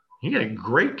now. He had a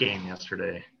great game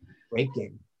yesterday. Great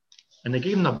game. And they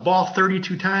gave him the ball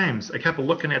 32 times. I kept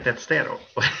looking at that stat.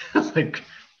 I was like,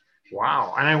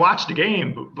 wow. And I watched the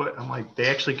game, but I'm like, they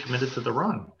actually committed to the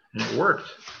run, and it worked.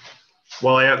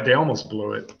 Well, they almost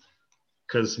blew it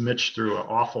because Mitch threw an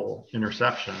awful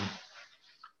interception.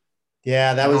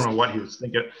 Yeah, I don't know what he was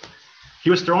thinking.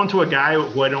 He was throwing to a guy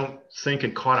who I don't think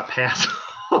had caught a pass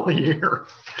all year.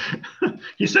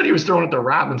 He said he was throwing it to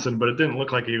Robinson, but it didn't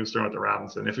look like he was throwing it to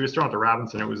Robinson. If he was throwing it to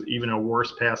Robinson, it was even a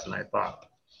worse pass than I thought.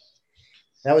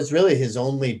 That was really his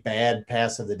only bad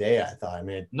pass of the day, I thought. I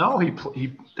mean, no,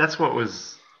 he that's what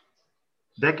was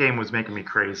 – that game was making me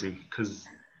crazy because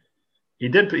he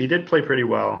did play pretty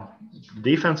well.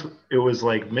 Defense, it was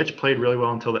like Mitch played really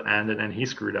well until the end, and then he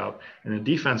screwed up. And the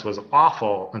defense was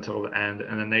awful until the end,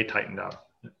 and then they tightened up.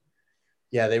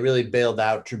 Yeah, they really bailed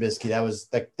out Trubisky.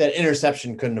 That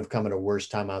interception couldn't have come at a worse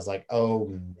time. I was like, oh,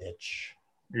 Mitch.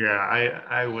 Yeah,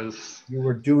 I was. You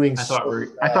were doing. I thought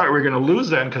we were going to lose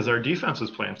then because our defense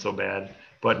was playing so bad.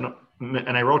 But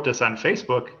and I wrote this on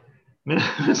Facebook.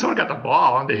 Someone got the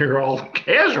ball and they were all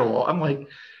casual. I'm like,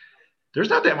 there's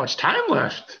not that much time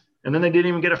left, and then they didn't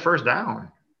even get a first down.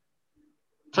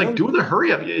 It's like do the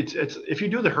hurry up. It's if you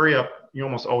do the hurry up, you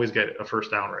almost always get a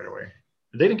first down right away.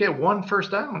 They didn't get one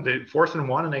first down. They 4th and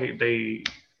 1, and they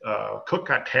Cook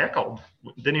got tackled.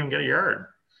 Didn't even get a yard.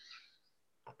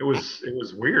 It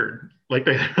was weird. Like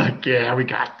they're like, yeah, we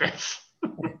got this.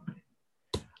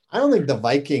 I don't think the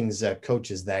Vikings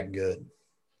coach is that good.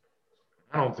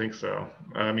 I don't think so.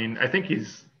 I mean, I think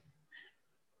he's.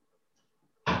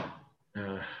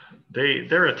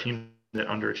 They're a team that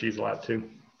underachieves a lot too.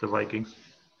 The Vikings.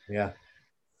 Yeah.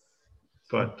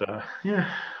 But yeah,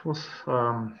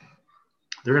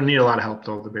 they're gonna need a lot of help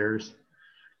though. The Bears.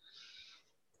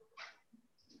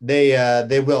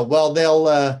 They will. Well,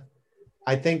 they'll.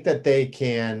 I think that they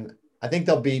can. I think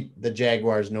they'll beat the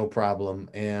Jaguars no problem,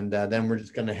 and then we're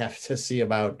just gonna have to see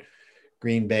about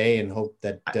Green Bay and hope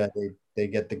that they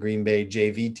get the Green Bay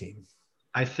JV team.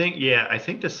 I think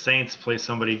the Saints play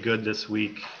somebody good this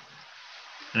week,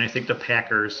 and I think the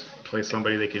Packers play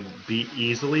somebody they can beat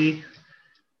easily,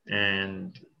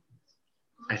 and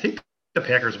I think the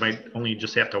Packers might only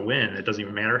just have to win. It doesn't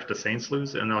even matter if the Saints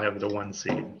lose, and they'll have the 1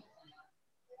 seed.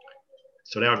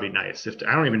 So that would be nice.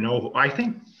 I don't even know. I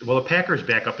think the Packers'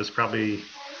 backup is probably.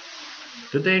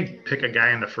 Did they pick a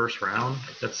guy in the first round?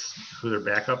 That's who their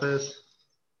backup is.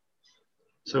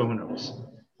 So who knows?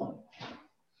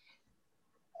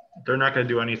 They're not going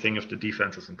to do anything if the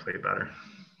defense doesn't play better.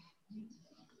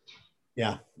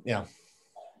 Yeah.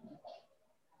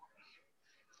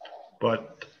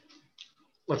 But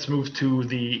let's move to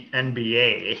the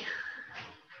NBA.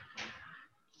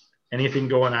 Anything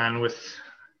going on with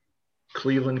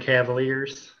Cleveland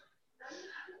Cavaliers?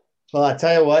 Well, I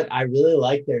tell you what, I really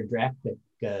like their draft pick,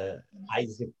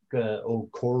 Isaac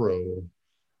Okoro.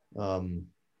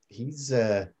 He's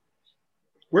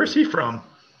where's he from?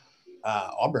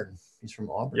 Auburn. He's from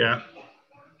Auburn. Yeah.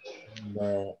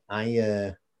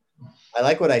 And, I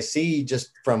like what I see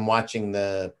just from watching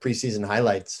the preseason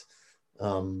highlights.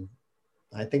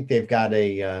 I think they've got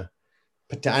I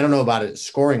don't know about it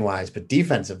scoring wise, but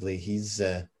defensively, he's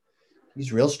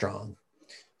real strong.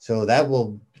 So that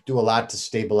will do a lot to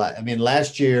stabilize. I mean,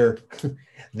 last year,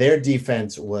 their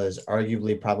defense was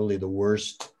arguably probably the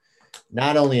worst,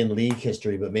 not only in league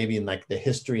history, but maybe in like the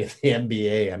history of the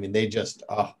NBA. I mean,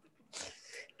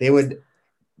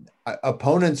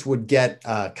 opponents would get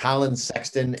Colin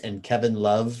Sexton and Kevin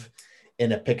Love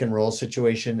in a pick and roll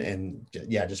situation. And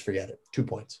yeah, just forget it. 2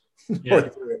 points Yeah.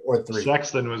 or 3.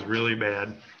 Sexton was really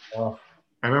bad. I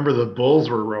remember the Bulls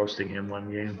were roasting him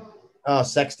one game. Oh,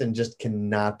 Sexton just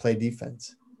cannot play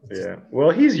defense. Yeah. Well,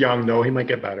 he's young, though. He might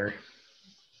get better.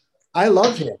 I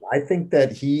love him. I think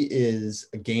that he is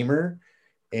a gamer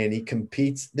and he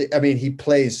competes. I mean, he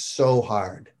plays so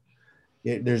hard.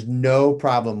 There's no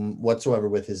problem whatsoever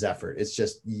with his effort. It's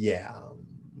just, yeah.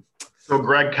 So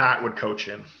Greg Kot would coach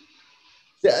him.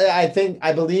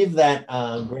 I believe that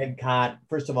Greg Kot,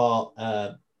 first of all,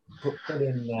 put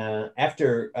in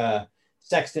after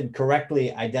Sexton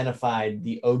correctly identified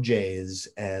the OJs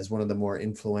as one of the more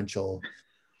influential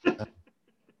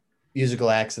musical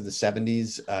acts of the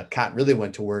 70s. Kot really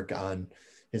went to work on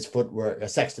his footwork,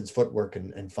 Sexton's footwork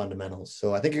and fundamentals.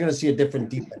 So I think you're going to see a different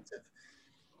defensive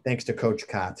thanks to Coach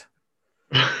Kot.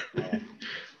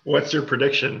 What's your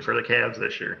prediction for the Cavs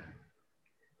this year?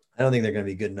 I don't think they're going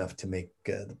to be good enough to make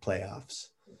the playoffs.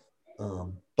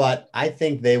 But I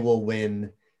think they will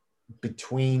win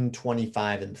between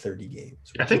 25 and 30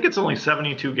 games. I think it's only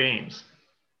 72 games.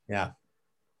 Yeah.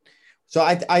 So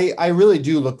I really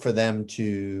do look for them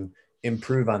to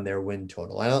improve on their win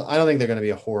total. I don't think they're going to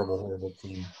be a horrible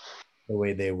team the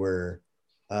way they were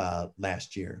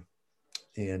last year.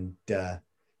 And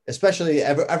especially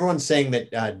everyone's saying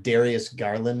that Darius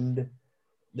Garland,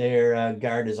 their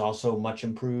guard, is also much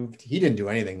improved. He didn't do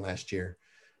anything last year.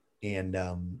 And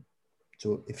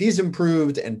so if he's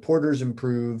improved and Porter's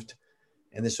improved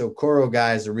and this Okoro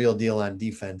guy is a real deal on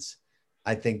defense,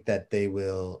 I think that they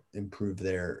will improve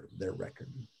their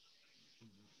record.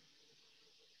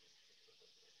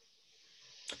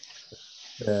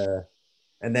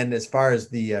 And then as far as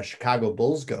the Chicago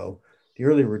Bulls go, the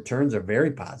early returns are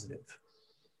very positive.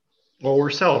 Well,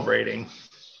 we're celebrating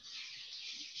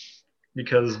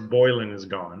because Boylen is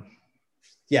gone.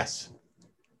 Yes.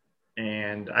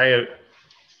 And I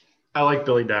like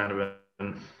Billy Donovan.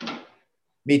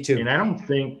 Me too. And I don't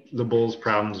think the Bulls'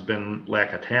 problem's been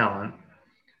lack of talent,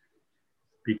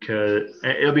 because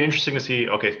it'll be interesting to see,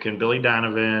 okay, can Billy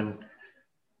Donovan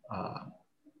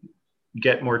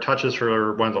get more touches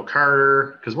for Wendell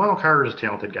Carter? Because Wendell Carter is a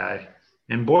talented guy,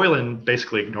 and Boylen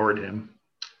basically ignored him.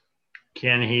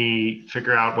 Can he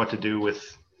figure out what to do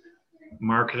with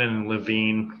Markkanen and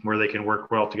Levine where they can work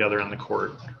well together on the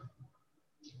court?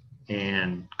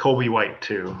 And Kobe White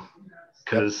too,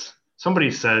 because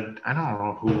somebody said, I don't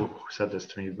know who said this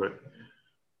to me, but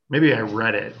maybe I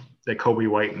read it, that Kobe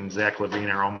White and Zach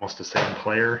LaVine are almost the same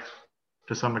player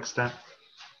to some extent.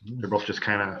 They're both just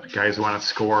kind of guys who want to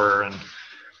score and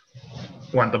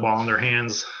want the ball in their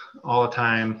hands all the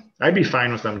time. I'd be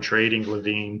fine with them trading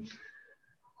LaVine.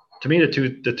 To me,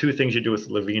 the two things you do with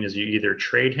LaVine is you either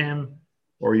trade him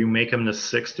or you make him the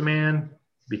sixth man,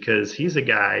 because he's a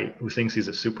guy who thinks he's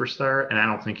a superstar, and I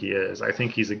don't think he is. I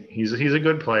think he's a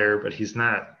good player, but he's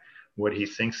not what he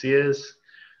thinks he is.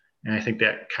 And I think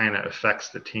that kind of affects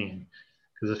the team.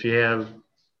 Because if you have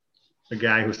a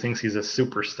guy who thinks he's a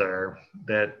superstar,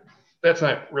 that's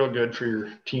not real good for your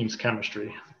team's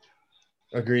chemistry.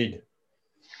 Agreed.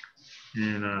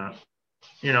 And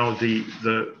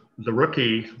the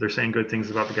rookie, they're saying good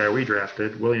things about the guy we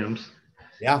drafted, Williams.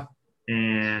 Yeah.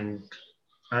 And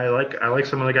I like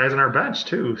some of the guys on our bench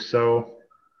too. So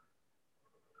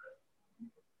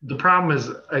the problem is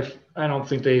I don't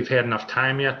think they've had enough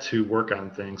time yet to work on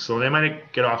things. So they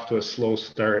might get off to a slow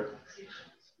start.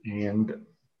 And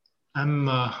I'm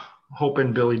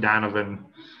hoping Billy Donovan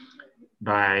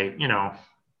by,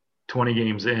 20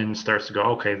 games in starts to go,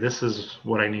 okay, this is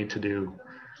what I need to do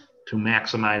to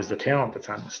maximize the talent that's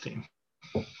on this team.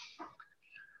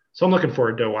 So I'm looking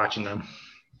forward to watching them.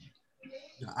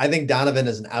 I think Donovan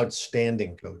is an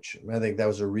outstanding coach. I think that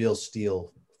was a real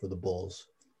steal for the Bulls.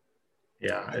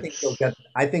 Yeah, I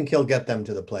think he'll get them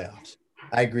to the playoffs.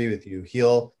 I agree with you.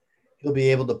 He'll be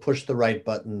able to push the right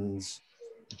buttons.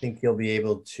 I think he'll be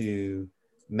able to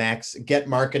get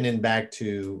Markkanen back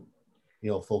to,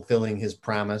 fulfilling his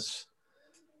promise.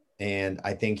 And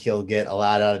I think he'll get a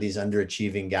lot out of these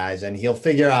underachieving guys, and he'll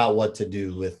figure out what to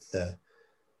do with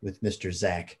Mr.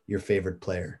 Zach, your favorite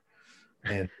player.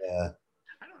 And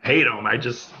hate him.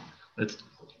 It's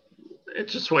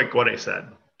just like what I said.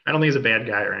 I don't think he's a bad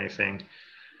guy or anything.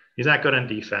 He's not good on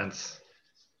defense.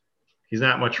 He's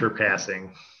not much for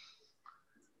passing.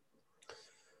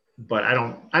 But I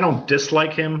don't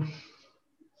dislike him.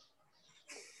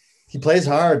 He plays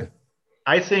hard.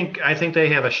 I think they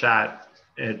have a shot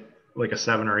at like a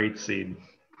 7 or 8 seed.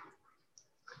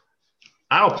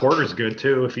 Otto Porter's good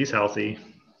too if he's healthy.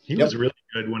 He was really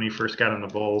good when he first got on the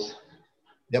Bulls.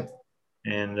 Yep.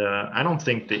 And I don't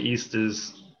think the East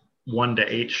is 1 to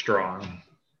 8 strong.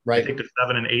 Right. I think the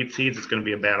 7 and 8 seeds, it's going to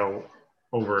be a battle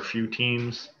over a few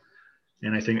teams,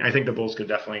 and I think the Bulls could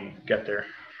definitely get there.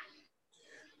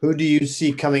 Who do you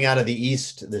see coming out of the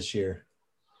East this year?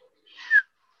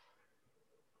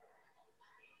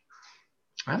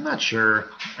 I'm not sure.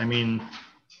 I mean,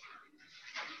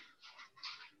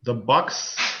 the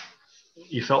Bucks,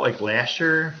 you felt like last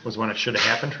year was when it should have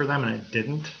happened for them, and it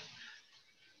didn't.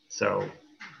 So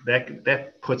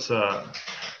that puts a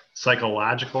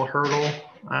psychological hurdle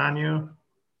on you.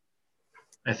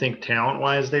 I think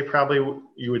talent-wise, they probably,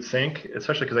 you would think,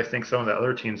 especially because I think some of the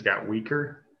other teams got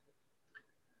weaker.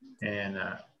 And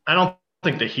I don't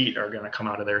think the Heat are going to come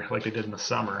out of there like they did in the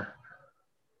summer.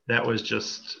 That was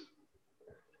just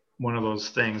one of those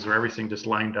things where everything just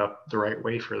lined up the right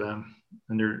way for them.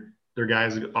 And their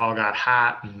guys all got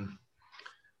hot.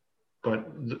 But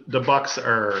the Bucks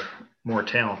are more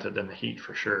talented than the Heat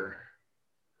for sure.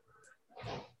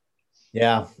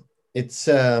 Yeah, it's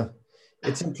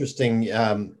interesting.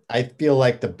 I feel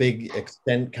like the big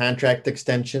contract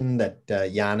extension that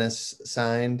Giannis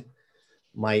signed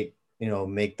might,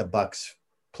 make the Bucks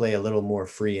play a little more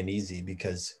free and easy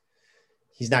because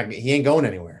he ain't going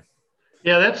anywhere.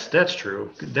 Yeah, that's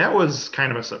true. That was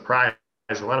kind of a surprise.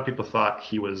 A lot of people thought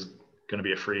he was going to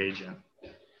be a free agent. So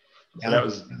Yeah. that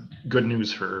was good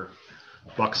news for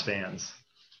Bucks fans.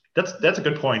 That's a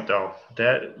good point though.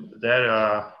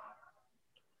 That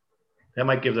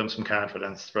might give them some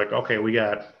confidence. Like, okay, we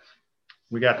got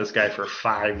this guy for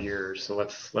 5 years, so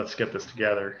let's get this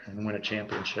together and win a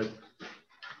championship.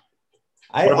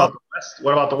 What about the West?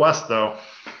 What about the West though?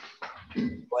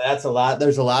 Well, that's a lot.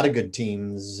 There's a lot of good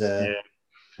teams. Yeah.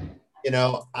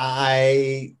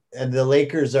 The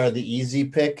Lakers are the easy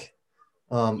pick.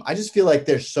 I just feel like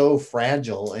they're so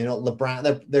fragile.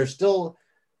 LeBron, they're still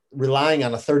relying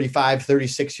on a 35,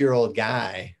 36-year-old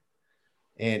guy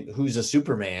and who's a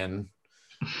Superman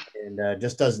and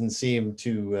just doesn't seem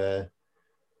to,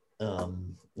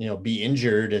 be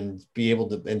injured and be able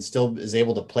to, and still is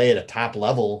able to play at a top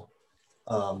level.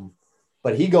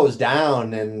 But he goes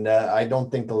down and I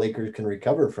don't think the Lakers can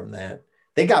recover from that.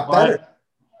 They got better.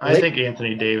 I think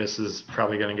Anthony Davis is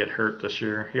probably going to get hurt this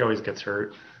year. He always gets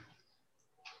hurt.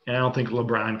 And I don't think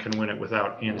LeBron can win it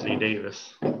without Anthony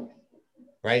Davis.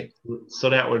 Right. So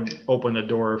that would open the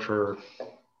door for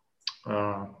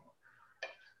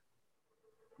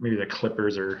maybe the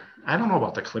Clippers, or I don't know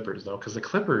about the Clippers though, because the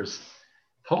Clippers,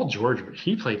 Paul George,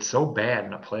 he played so bad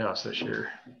in the playoffs this year.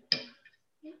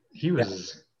 He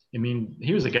was,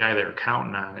 he was a guy they were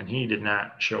counting on, and he did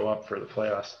not show up for the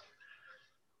playoffs.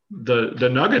 The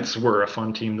Nuggets were a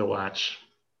fun team to watch,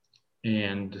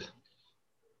 and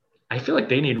I feel like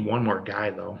they need one more guy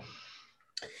though.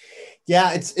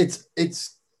 Yeah,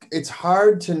 it's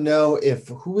hard to know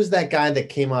who was that guy that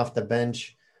came off the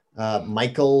bench.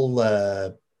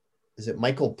 Is it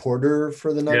Michael Porter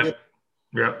for the Nuggets?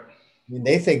 Yeah.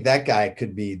 They think that guy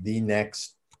could be the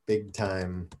next big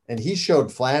time, and he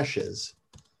showed flashes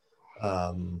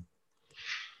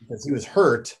because he was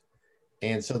hurt.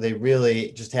 And so they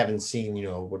really just haven't seen,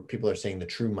 what people are saying, the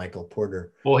true Michael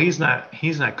Porter. Well, he's not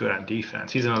good on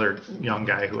defense. He's another young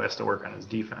guy who has to work on his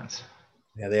defense.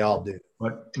 Yeah, they all do.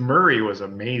 But Murray was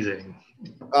amazing.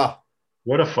 Oh,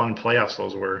 what a fun playoffs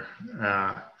those were.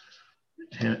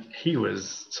 And he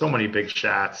was so many big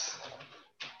shots.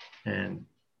 And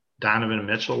Donovan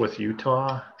Mitchell with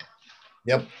Utah.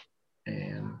 Yep.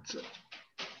 And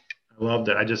I loved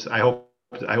it. I hope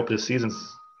this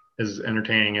season's as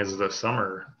entertaining as the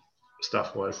summer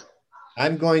stuff was.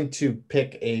 I'm going to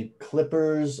pick a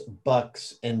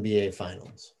Clippers-Bucks NBA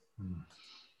Finals.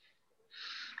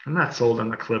 I'm not sold on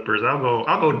the Clippers. I'll go.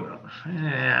 I don't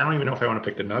even know if I want to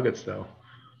pick the Nuggets though.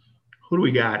 Who do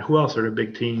we got? Who else are the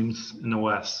big teams in the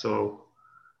West? So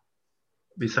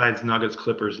besides Nuggets,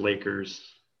 Clippers, Lakers.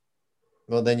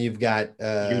 Well, then you've got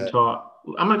Utah.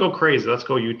 I'm gonna go crazy. Let's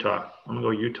go Utah. I'm gonna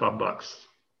go Utah Bucks.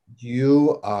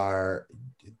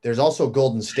 There's also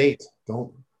Golden State.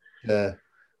 Don't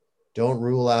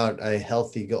rule out a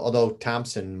healthy although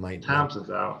Thompson's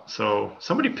out. So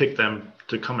somebody picked them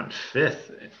to come in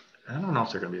fifth. I don't know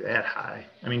if they're going to be that high.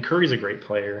 Curry's a great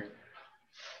player.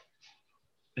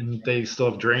 And they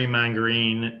still have Draymond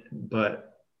Green,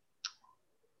 but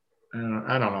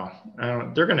I don't know.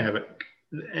 They're going to have it.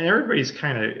 Everybody's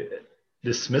kind of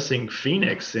dismissing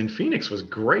Phoenix, and Phoenix was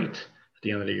great at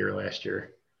the end of the year last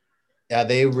year. Yeah,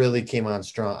 they really came on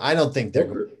strong. I don't think they're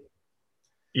going.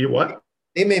 You what?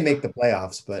 They may make the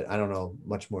playoffs, but I don't know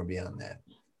much more beyond that.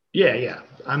 Yeah.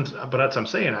 But that's what I'm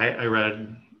saying. I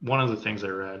read one of the things I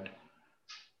read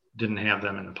didn't have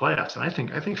them in the playoffs, and I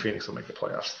think Phoenix will make the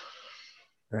playoffs.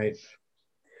 Right.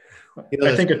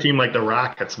 I think a team like the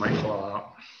Rockets might fall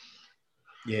out.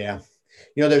 Yeah.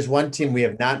 There's one team we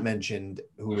have not mentioned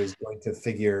who is going to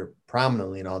figure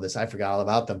prominently in all this. I forgot all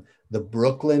about them. The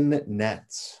Brooklyn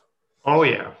Nets. Oh,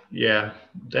 yeah.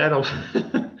 That'll –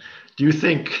 do you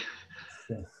think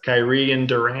Kyrie and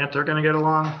Durant are going to get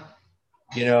along?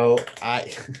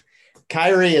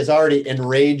 Kyrie has already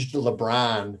enraged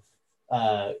LeBron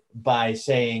by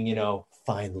saying,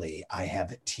 finally, I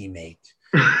have a teammate.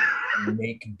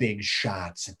 Make big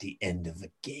shots at the end of the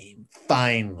game.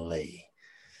 Finally.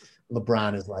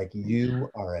 LeBron is like, you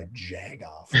are a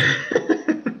jagoff.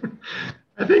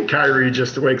 I think Kyrie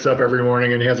just wakes up every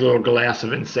morning and has a little glass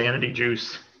of insanity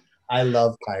juice. I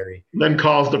love Kyrie. Then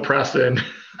calls the press in.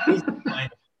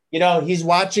 He's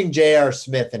watching J.R.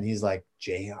 Smith and he's like,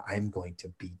 I'm going to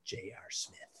beat J.R.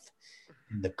 Smith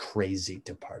in the crazy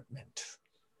department.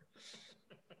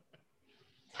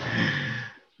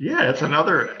 Yeah, it's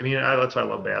another. I mean, that's why I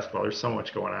love basketball. There's so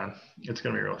much going on. It's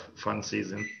going to be a real fun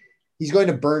season. He's going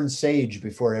to burn sage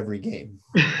before every game.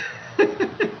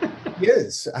 He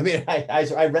is. I mean,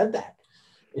 I read that.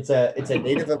 It's a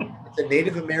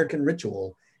Native American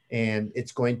ritual, and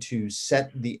it's going to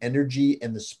set the energy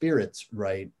and the spirits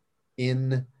right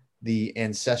in the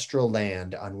ancestral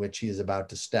land on which he is about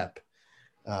to step,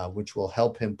 which will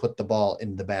help him put the ball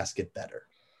in the basket better.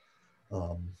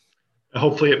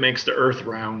 Hopefully, it makes the earth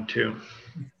round too.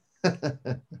 It's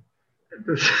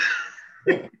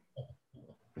gonna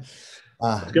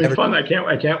be fun. I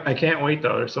can't wait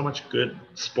though. There's so much good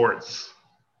sports.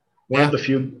 One of the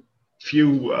few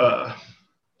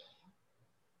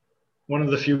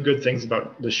good things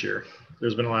about this year.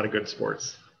 There's been a lot of good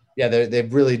sports. Yeah,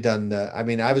 they've really done. I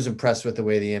mean, I was impressed with the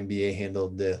way the NBA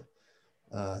handled the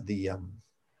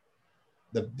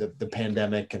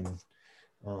pandemic, and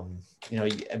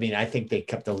I mean, I think they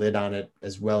kept a lid on it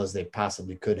as well as they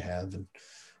possibly could have.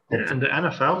 And the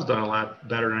NFL's done a lot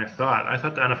better than I thought. I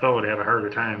thought the NFL would have a harder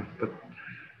time, but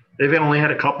they've only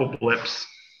had a couple blips.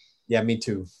 Yeah, me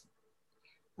too.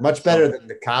 Much better than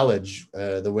the college,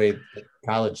 the way the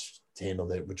college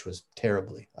handled it, which was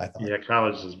terribly, I thought. Yeah,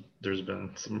 there's been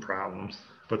some problems,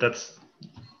 but that's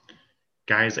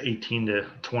guys 18 to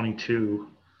 22.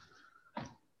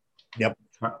 Yep.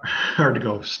 Hard to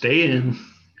go. Stay in.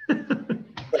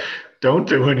 Don't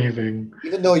do anything.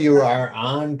 Even though you are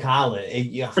on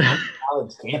college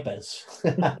campus,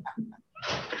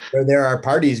 where there are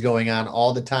parties going on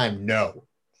all the time. No.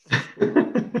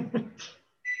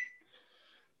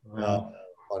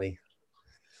 Funny.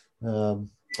 All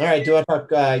right. Do I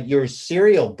talk your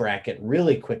cereal bracket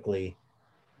really quickly?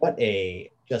 What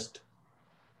a just,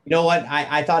 you know what?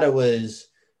 I thought it was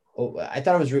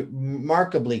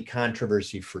remarkably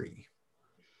controversy free.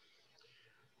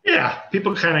 Yeah,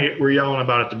 people kind of were yelling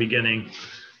about it at the beginning.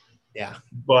 Yeah,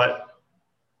 but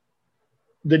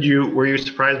were you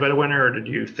surprised by the winner, or did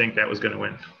you think that was going to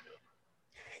win?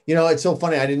 You know, it's so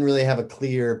funny. I didn't really have a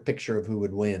clear picture of who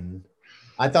would win.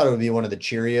 I thought it would be one of the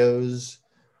Cheerios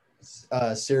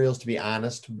cereals, to be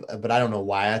honest, but I don't know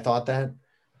why I thought that.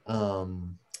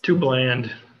 Too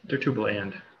bland. They're too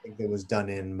bland. I think it was done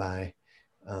in by,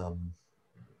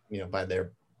 by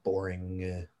their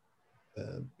boring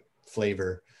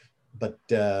flavor. But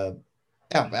yeah,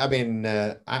 I mean,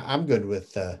 I'm good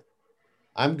with the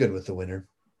winner.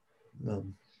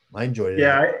 I enjoyed it.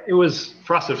 Yeah, it was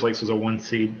Frosted Flakes was a 1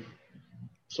 seed,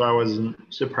 so I wasn't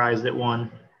surprised it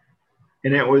won.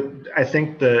 And I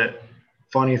think the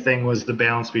funny thing was the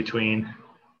balance between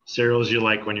cereals you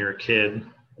like when you're a kid,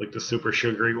 like the super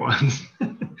sugary ones,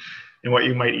 and what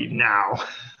you might eat now.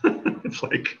 It's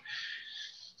like,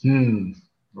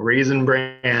 Raisin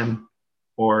Bran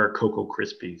or Cocoa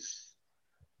Krispies.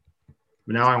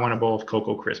 But now I want a bowl of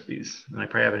Cocoa Krispies, and I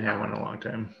probably haven't had one in a long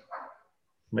time.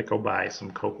 I might go buy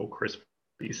some Cocoa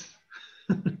Krispies.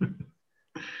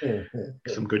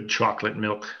 Some good chocolate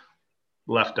milk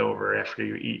left over after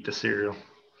you eat the cereal.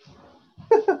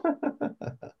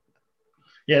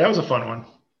 Yeah, that was a fun one.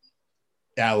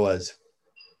 That was.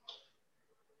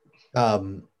 By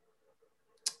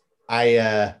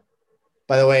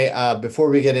the way, before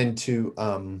we get into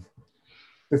the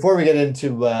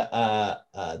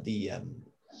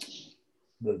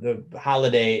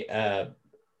holiday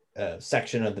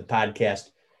section of the podcast,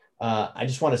 I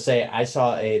just want to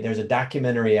say there's a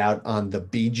documentary out on the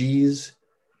Bee Gees.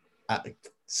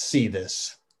 See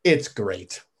this. It's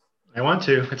great. I want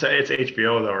to. It's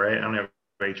HBO though, right? I don't have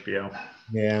HBO.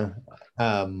 Yeah.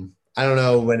 I don't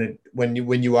know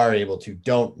when you are able to.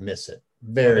 Don't miss it.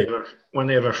 When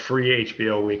they have a free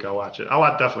HBO week, I'll watch it.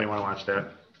 Definitely want to watch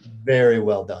that. Very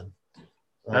well done.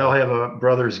 I'll have a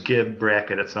Brothers Gibb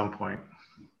bracket at some point.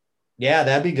 Yeah,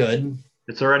 that'd be good.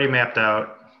 It's already mapped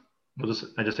out.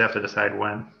 I just have to decide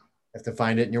when. Have to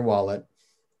find it in your wallet.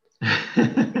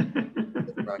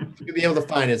 You'll be able to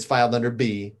find it. It's filed under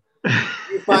B.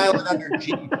 You file it under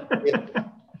G.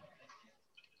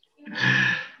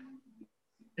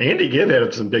 Andy Gibb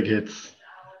had some big hits.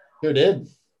 Sure did.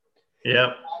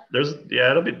 Yeah. There's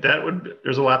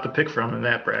a lot to pick from in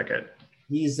that bracket.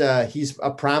 He's a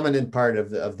prominent part of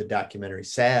the documentary.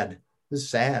 Sad. This is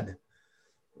sad.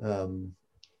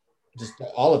 Just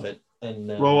all of it. And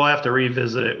we'll have to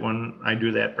revisit it when I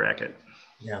do that bracket.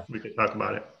 Yeah. We could talk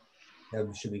about it.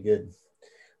 That should be good.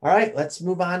 All right, let's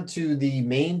move on to the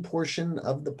main portion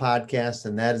of the podcast,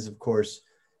 and that is, of course,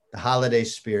 the holiday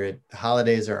spirit. The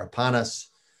holidays are upon us,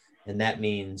 and that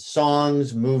means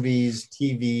songs, movies,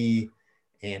 TV,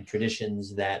 and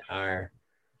traditions that are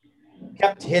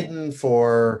kept hidden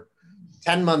for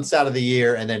 10 months out of the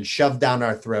year and then shoved down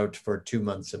our throat for 2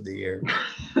 months of the year.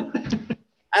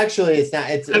 Actually, it's not.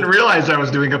 I didn't realize I was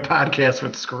doing a podcast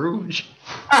with Scrooge.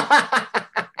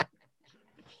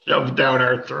 Shoved down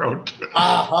our throat.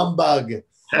 Humbug.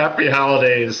 Happy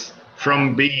holidays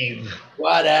from Beeve.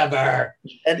 Whatever.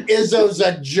 And Izzo's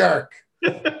a jerk.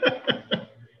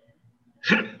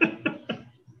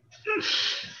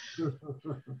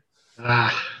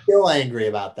 Still angry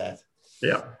about that.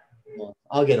 Yeah.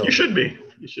 I'll get over it. You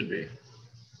should be.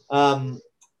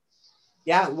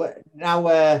 Yeah.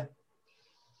 Now,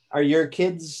 are your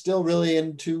kids still really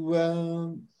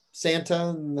into Santa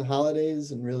and the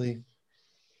holidays and really?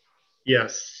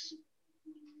 Yes.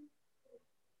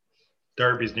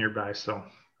 Darby's nearby, so.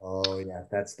 Oh, yeah,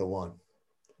 that's the one.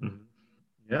 Mm-hmm.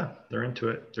 Yeah, they're into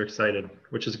it. They're excited,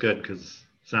 which is good because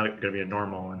it's not going to be a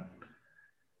normal one.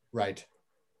 Right.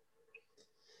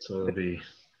 So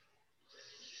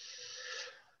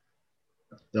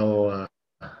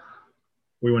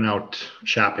we went out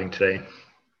shopping today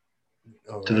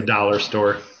to the dollar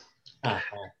store.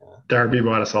 Darby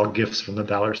bought us all gifts from the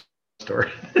dollar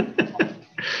store.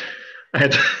 I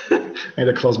had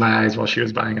to close my eyes while she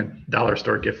was buying a dollar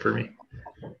store gift for me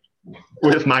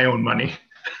with my own money.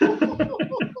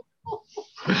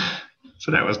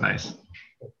 So that was nice.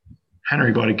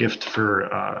 Henry bought a gift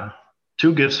for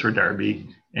 2 gifts for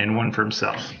Darby and 1 for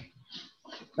himself.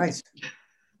 Nice.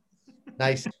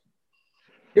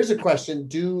 Here's a question: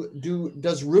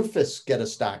 does Rufus get a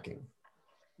stocking?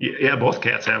 Yeah, both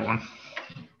cats have one.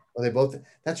 Oh, they both.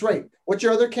 That's right. What's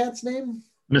your other cat's name?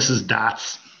 Mrs.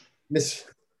 Dots. Miss.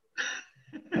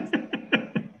 That's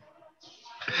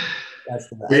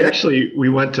the best. We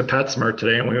went to PetSmart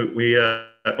today and we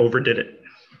overdid it.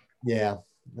 Yeah,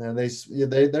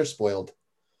 they're spoiled.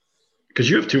 Because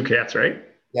you have 2 cats, right?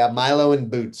 Yeah, Milo and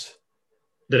Boots.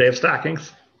 Do they have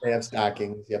stockings? They have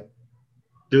stockings. Yep.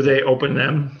 Do they open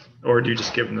them, or do you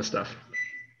just give them the stuff?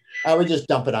 I would just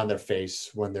dump it on their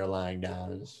face when they're lying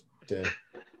down.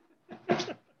 I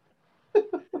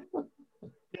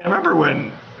remember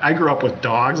when I grew up with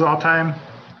dogs all the time,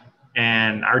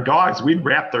 and our dogs, we'd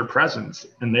wrap their presents,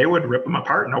 and they would rip them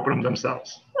apart and open them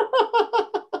themselves.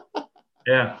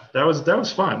 Yeah, that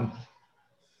was fun.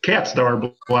 Cats though are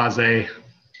blasé.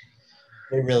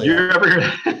 They really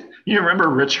are. You remember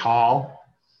Rich Hall?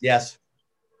 Yes.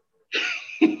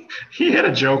 He had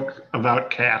a joke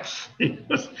about cats.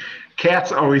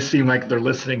 Cats always seem like they're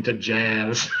listening to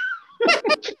jazz.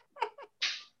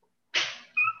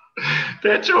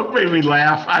 That joke made me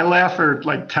laugh. I laughed for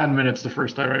like 10 minutes the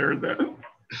first time I heard that.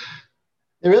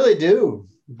 They really do.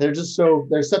 They're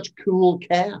such cool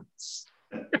cats.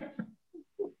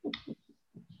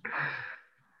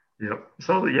 Yep.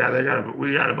 So yeah,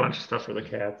 we got a bunch of stuff for the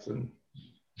cats, and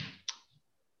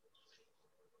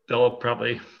they'll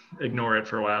probably ignore it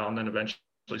for a while and then eventually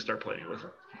start playing with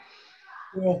it.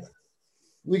 Yeah.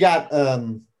 We got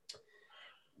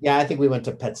I think we went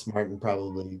to PetSmart and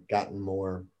probably gotten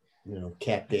more,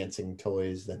 cat dancing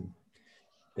toys than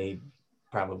they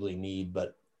probably need,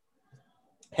 but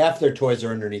half their toys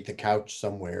are underneath the couch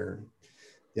somewhere.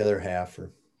 The other half are.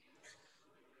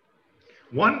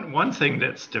 One thing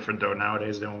that's different though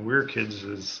nowadays than when we were kids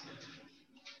is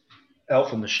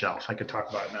Elf on the Shelf. I could talk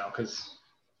about it now because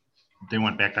they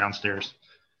went back downstairs.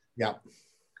 Yeah.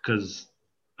 Because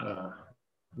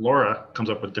Laura comes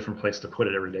up with a different place to put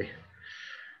it every day.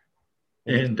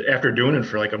 And after doing it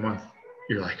for like a month,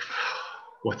 you're like,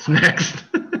 what's next?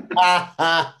 Got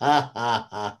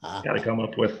to come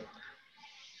up with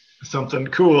something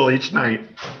cool each night.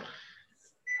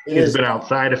 He's been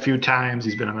outside a few times.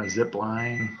 He's been on a zip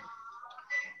line.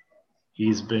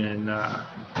 He's been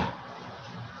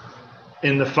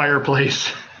in the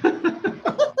fireplace.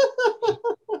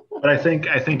 But I think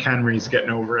Henry's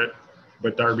getting over it.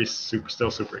 But Darby's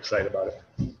still super excited about it.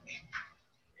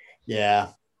 Yeah.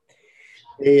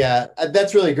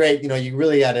 That's really great. You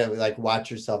really got to watch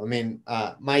yourself. I mean,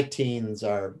 my teens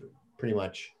are pretty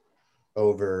much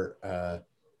over. I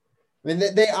mean,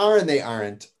 they are and they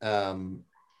aren't.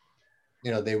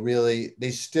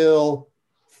 They still,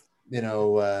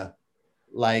 the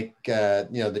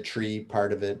tree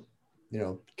part of it,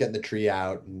 getting the tree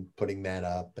out and putting that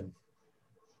up, and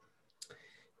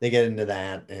they get into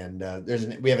that. And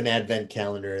we have an advent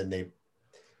calendar, and they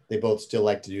both still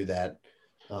like to do that.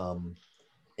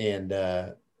 And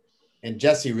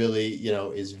Jesse really,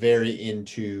 is very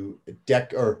into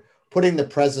putting the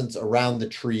presents around the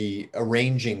tree,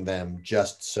 arranging them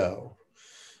just so.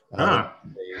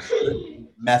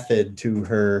 Method to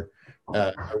her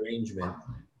arrangement,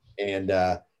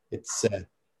 and it's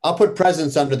I'll put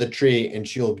presents under the tree, and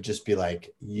she'll just be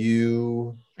like,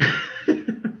 "You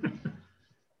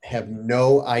have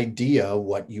no idea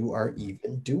what you are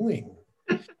even doing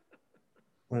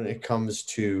when it comes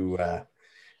to a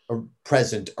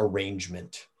present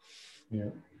arrangement. Yeah.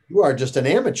 You are just an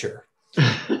amateur.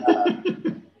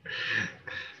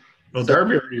 Well,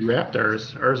 Darby already wrapped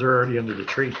ours. Ours are already under the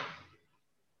tree.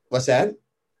 What's that?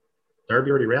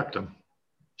 Darby already wrapped them.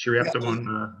 She wrapped them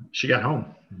when she got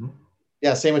home. Mm-hmm.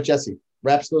 Yeah, same with Jesse.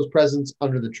 Wraps those presents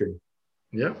under the tree.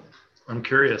 Yep. I'm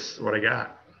curious what I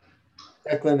got.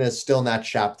 Declan is still not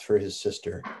shopped for his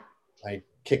sister. I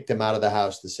kicked him out of the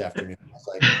house this afternoon. I was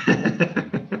like,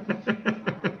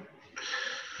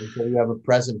 until you have a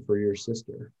present for your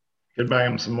sister. Could buy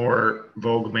him some more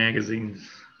Vogue magazines.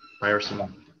 Buy her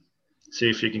some. See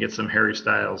if you can get some Harry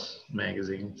Styles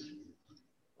magazines.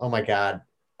 Oh my God.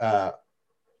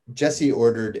 Jesse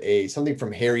ordered something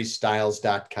from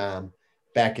harrystyles.com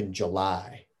back in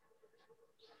July.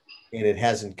 And it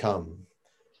hasn't come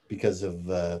because of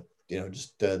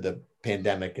just the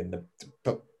pandemic and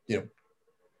the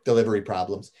delivery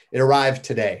problems. It arrived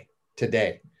today.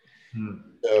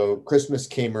 So Christmas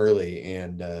came early,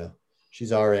 and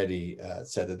she's already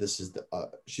said that this is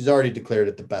she's already declared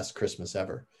it the best Christmas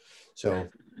ever. So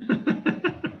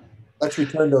let's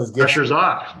return those gifts. Pressure's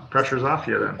off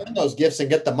you then. Return those gifts and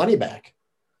get the money back.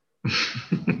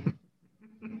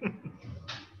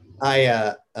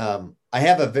 I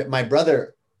have my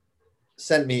brother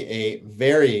sent me a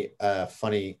very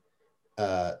funny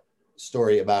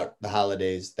story about the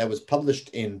holidays that was published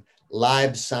in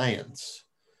Live Science,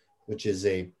 which is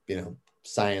a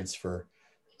science for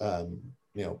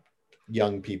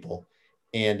young people.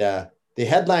 And the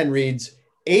headline reads,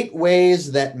 8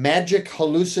 ways that magic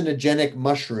hallucinogenic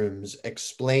mushrooms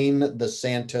explain the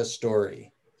Santa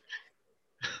story.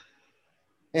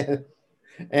 And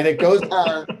it goes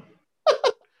on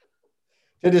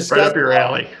to discuss right up your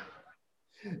alley.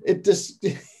 It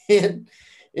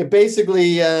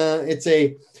basically it's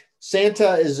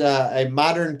Santa is a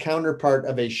modern counterpart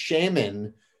of a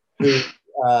shaman who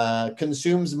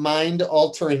consumes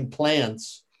mind-altering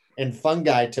plants and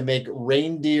fungi to make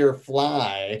reindeer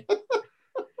fly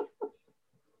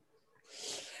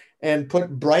and put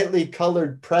brightly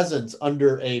colored presents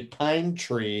under a pine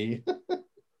tree.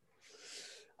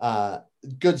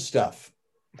 Good stuff.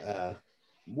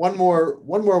 One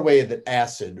more way that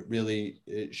acid really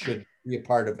should be a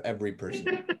part of every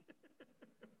person.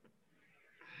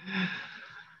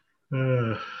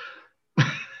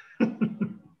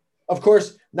 Of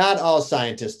course, not all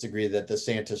scientists agree that the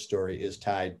Santa story is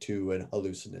tied to an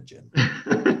hallucinogen.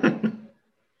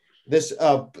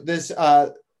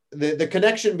 The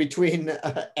connection between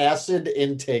acid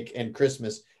intake and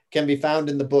Christmas can be found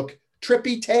in the book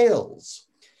Trippy Tales: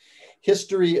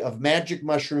 History of Magic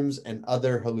Mushrooms and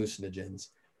Other Hallucinogens.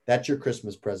 That's your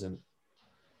Christmas present.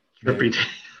 Trippy.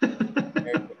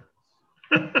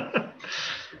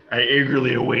 I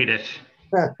eagerly await it.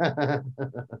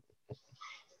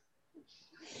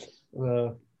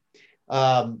 What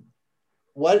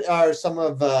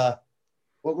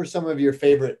were some of your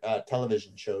favorite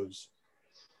television shows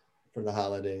for the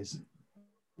holidays?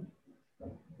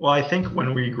 Well, I think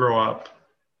when we grow up,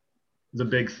 the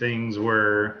big things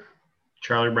were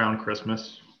Charlie Brown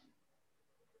Christmas.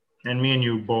 And me and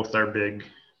you both are big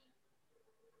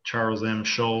Charles M.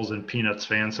 Schulz and Peanuts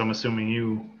fans, so I'm assuming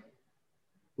you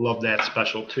love that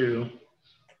special too.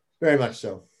 Very much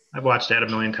so. I've watched that a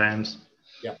million times.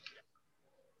 Yeah.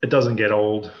 It doesn't get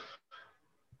old.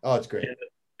 Oh, it's great.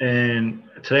 And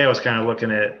today I was kind of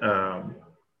looking at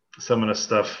some of the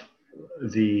stuff, I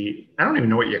don't even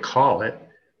know what you call it,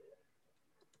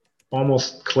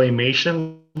 almost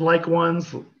claymation-like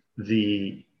ones.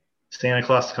 The Santa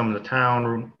Claus Coming to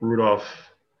Town, Rudolph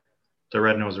the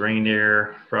Red-Nosed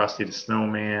Reindeer, Frosty the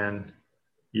Snowman,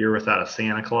 Year Without a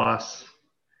Santa Claus.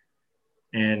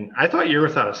 And I thought Year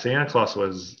Without a Santa Claus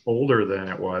was older than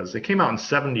it was. It came out in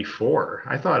 1974.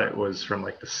 I thought it was from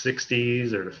like the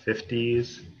 60s or the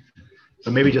 50s.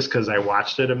 But maybe just because I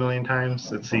watched it a million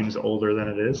times, it seems older than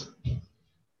it is.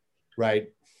 Right.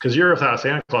 Because Year Without a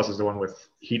Santa Claus is the one with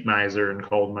Heat Miser and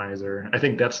Cold Miser. I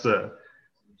think that's the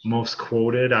most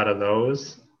quoted out of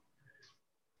those.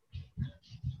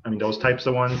 I mean, those types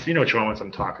of ones. You know which ones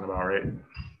I'm talking about, right?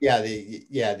 Yeah,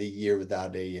 the Year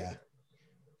Without a...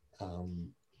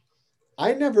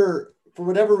 I never, for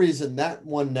whatever reason, that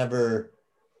one never,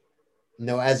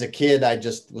 as a kid, I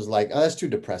just was like, oh, that's too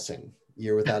depressing.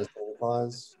 Year Without a Santa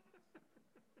Claus.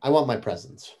 I want my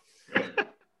presents.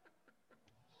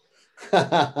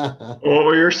 What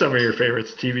were some of your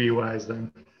favorites TV-wise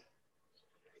then?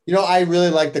 I really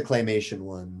like the claymation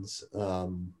ones. The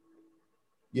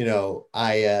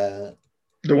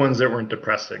ones that weren't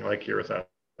depressing, like Year Without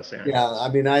Santa Yeah, Claus.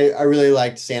 I mean, I really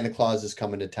liked Santa Claus is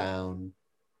Coming to Town.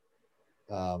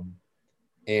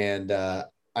 And I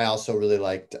also really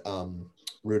liked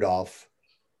Rudolph.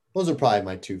 Those are probably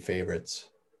my two favorites.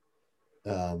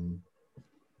 Um,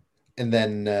 and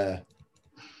then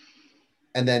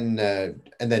and then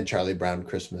and then Charlie Brown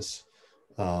Christmas.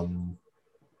 Um,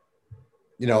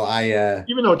 I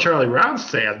Even though Charlie Brown's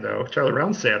sad, though. Charlie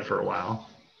Brown's sad for a while.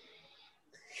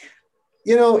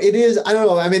 it is. I don't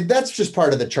know. I mean, that's just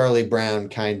part of the Charlie Brown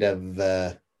kind of.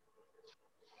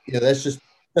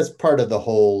 That's part of the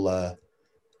whole.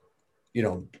 You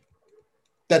know,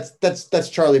 that's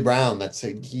Charlie Brown.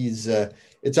 He's.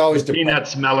 It's The always depressing.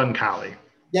 Peanuts melancholy.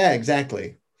 Yeah,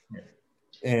 exactly.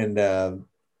 And and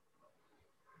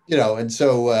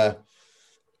so.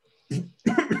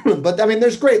 But I mean,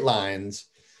 there's great lines,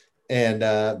 and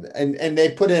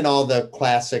they put in all the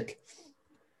classic.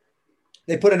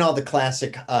 They put in all the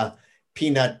classic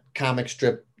Peanut comic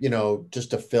strip,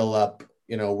 just to fill up,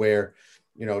 where,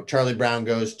 Charlie Brown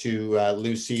goes to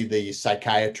Lucy, the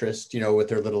psychiatrist, with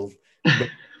her little.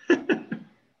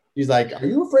 He's like, "Are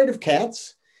you afraid of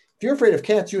cats? If you're afraid of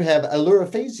cats, you have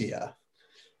allurophasia.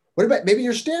 What about maybe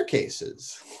your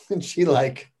staircases?" And she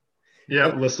like, Yeah,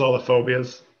 lists all the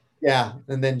phobias. yeah,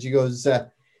 and then she goes,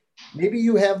 maybe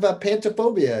you have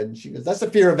pantophobia. And she goes, "That's the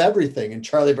fear of everything." And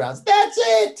Charlie Brown's, "That's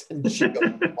it." And she goes,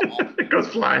 It goes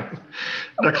flying.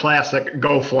 The classic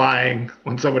go flying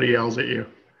when somebody yells at you.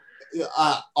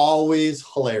 Always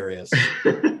hilarious.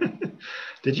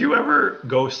 Did you ever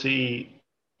go see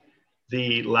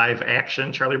the live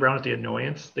action Charlie Brown at the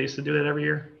Annoyance? They used to do that every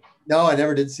year. No, I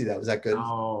never did see that. Was that good?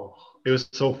 Oh, it was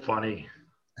so funny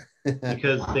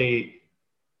because they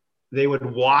would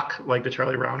walk like the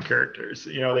Charlie Brown characters.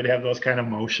 They'd have those kind of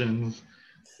motions,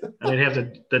 and they'd have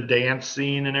the dance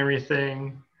scene and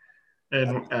everything.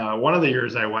 And one of the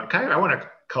years I went a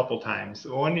couple times.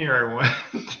 One year I went,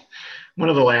 one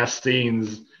of the last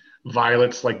scenes,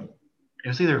 Violet's like, it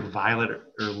was either Violet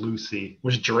or Lucy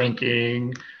was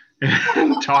drinking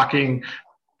and talking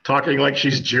like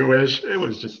she's Jewish. It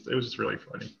was just really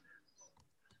funny.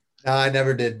 No, I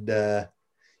never did.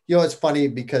 It's funny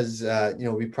because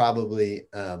we probably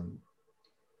I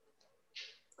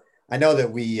know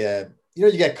that we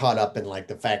you get caught up in like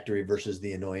the Factory versus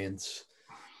the Annoyance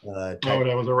type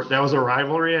That was a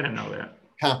rivalry. I didn't know that.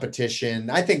 competition.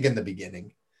 I think in the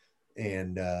beginning,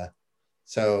 and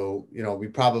so we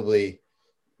probably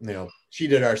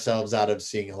cheated ourselves out of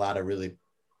seeing a lot of really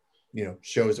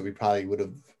shows that we probably would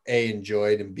have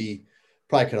enjoyed, and B,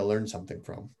 probably could have learned something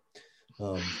from.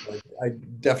 I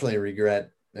definitely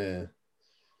regret not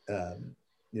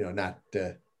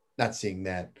seeing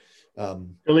that. At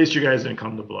least you guys didn't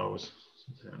come to blows.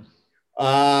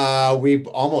 We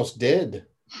almost did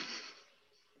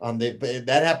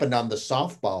that happened on the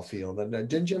softball field.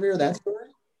 Didn't you ever hear that story?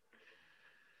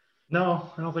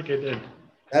 No, I don't think I did.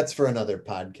 That's for another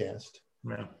podcast.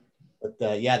 Yeah. But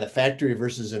the Factory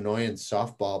versus Annoyance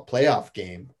softball playoff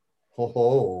game.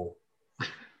 Ho.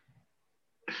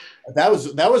 That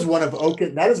was one of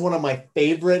Oaken. That is one of my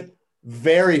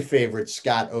very favorite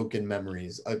Scott Oaken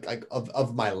memories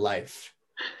of my life.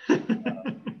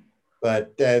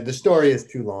 But the story is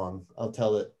too long. I'll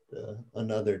tell it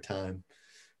another time.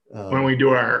 When we do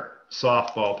our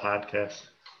softball podcast.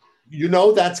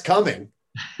 That's coming.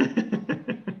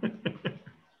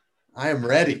 I am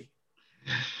ready.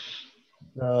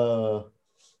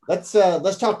 Let's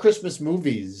talk Christmas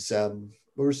movies.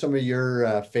 What were some of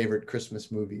your favorite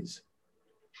Christmas movies?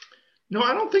 No,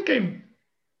 I don't think I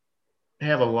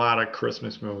have a lot of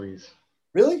Christmas movies.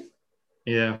 Really?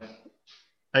 Yeah.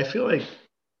 I feel like,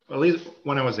 at least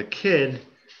when I was a kid,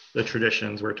 the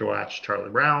traditions were to watch Charlie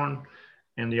Brown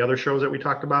and the other shows that we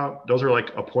talked about. Those are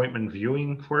like appointment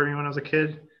viewing for me when I was a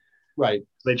kid. Right.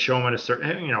 They'd show them at a certain,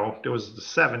 it was the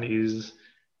 70s.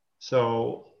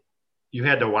 So you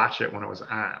had to watch it when it was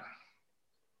on.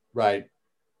 Right.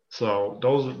 So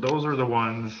those are the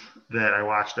ones that I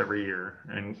watched every year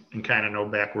and kind of know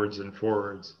backwards and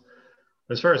forwards.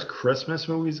 As far as Christmas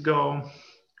movies go,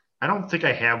 I don't think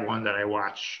I have one that I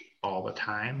watch all the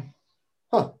time.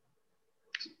 Huh.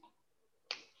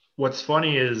 What's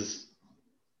funny is,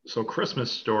 so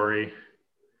Christmas Story,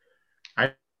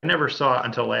 I never saw it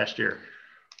until last year.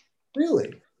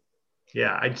 Really?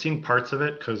 Yeah, I'd seen parts of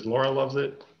it because Laura loves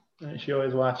it. And she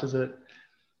always watches it.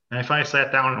 And I finally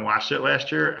sat down and watched it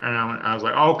last year, and I was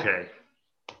like, okay,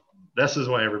 this is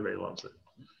why everybody loves it.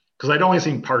 Because I'd only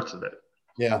seen parts of it.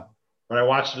 Yeah. But I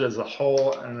watched it as a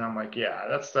whole, and I'm like, yeah,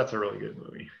 that's a really good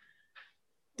movie.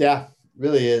 Yeah,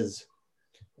 really is.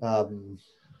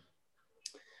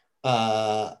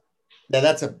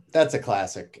 Yeah, that's a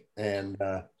classic, and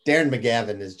Darren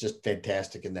McGavin is just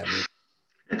fantastic in that movie.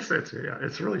 It's yeah,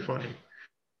 it's really funny.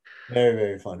 Very,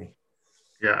 very funny.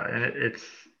 Yeah, and it's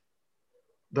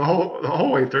the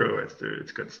whole way through.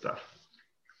 It's good stuff.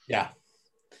 Yeah,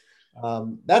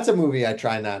 that's a movie I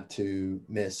try not to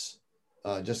miss,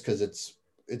 just because it's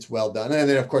well done, and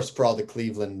then of course for all the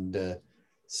Cleveland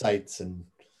sites um,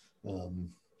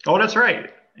 Oh, that's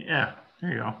right. Yeah,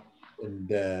 there you go.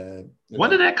 and When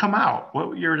did that come out?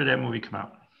 What year did that movie come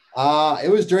out?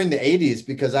 it was during the '80s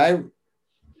because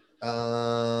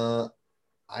uh,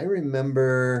 I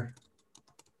remember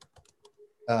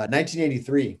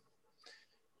 1983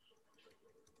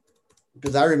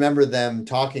 because I remember them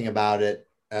talking about it,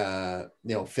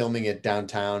 filming it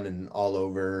downtown and all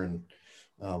over, and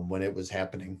when it was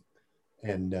happening,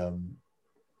 and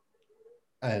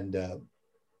and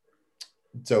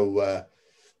so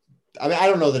I mean I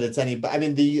don't know that it's any, but I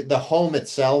mean the home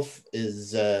itself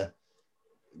is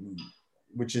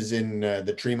which is in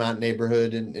the Tremont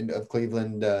neighborhood of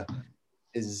Cleveland,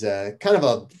 is kind of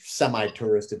a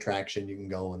semi-tourist attraction. You can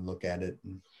go and look at it.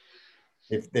 And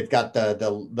they've got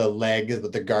the leg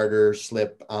with the garter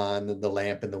slip on the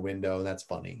lamp in the window. That's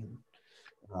funny.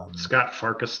 Scott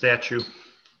Farkas statue.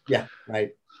 Yeah,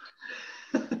 right.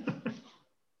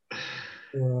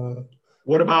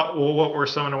 What about what were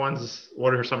some of the ones?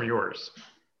 What are some of yours?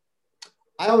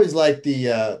 I always like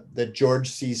the George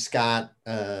C. Scott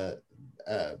as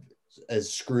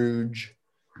Scrooge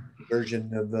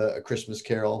version of A Christmas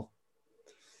Carol.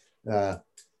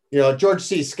 George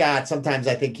C. Scott, sometimes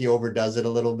I think he overdoes it a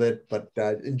little bit, but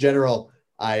in general,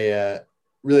 I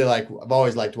really I've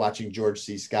always liked watching George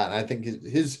C. Scott. And I think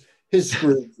his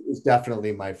Scrooge is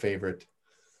definitely my favorite.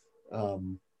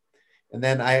 And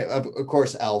then of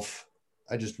course, Elf.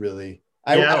 I just really,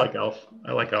 I like Elf.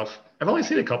 I like Elf. I've only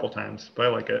seen it a couple times, but I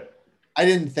like it. I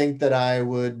didn't think that I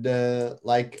would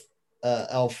like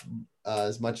Elf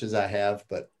as much as I have,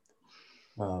 but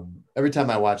every time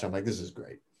I watch, I'm like, this is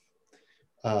great.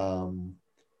 And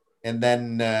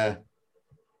then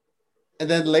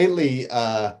lately,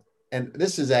 and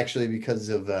this is actually because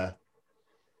of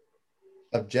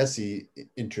Jesse,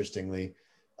 interestingly,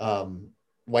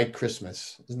 White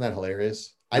Christmas. Isn't that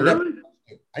hilarious? Really?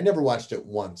 I never watched it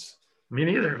once. Me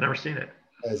neither. I've never seen it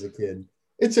as a kid.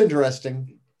 It's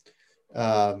interesting.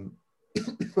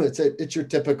 It's your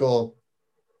typical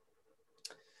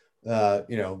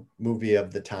movie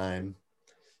of the time.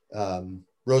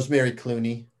 Rosemary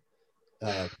Clooney,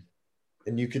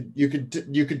 and you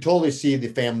could totally see the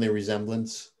family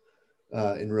resemblance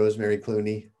in Rosemary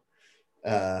Clooney,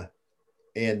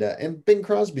 and Bing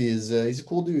Crosby is he's a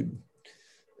cool dude.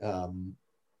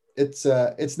 It's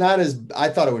not as I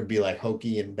thought it would be, like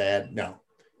hokey and bad. No,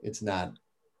 it's not.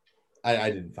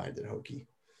 I didn't find it hokey.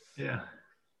 Yeah.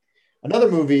 Another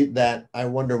movie that I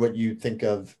wonder what you think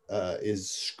of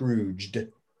is Scrooged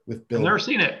with Bill. I've never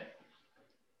seen it.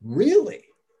 Really?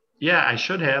 Yeah, I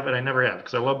should have, but I never have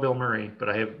because I love Bill Murray.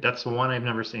 But that's the one I've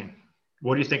never seen.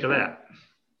 What do you think of that?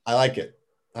 I like it.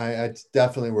 It's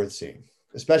definitely worth seeing,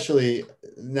 especially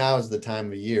now is the time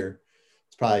of year.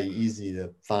 It's probably easy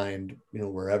to find,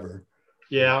 wherever.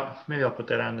 Yeah, maybe I'll put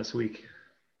that on this week.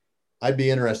 I'd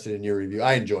be interested in your review.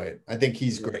 I enjoy it. I think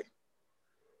he's great.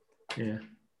 Yeah.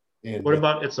 And what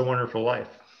about It's a Wonderful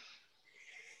Life?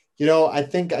 I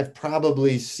think I've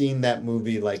probably seen that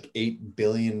movie like 8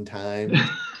 billion times.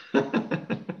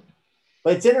 But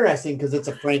it's interesting because it's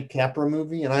a Frank Capra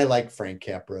movie, and I like Frank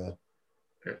Capra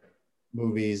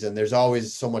movies, and there's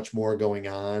always so much more going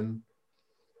on.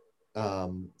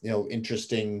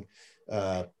 Interesting,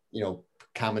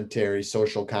 commentary,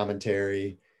 social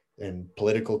commentary, and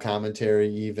political commentary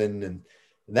even, and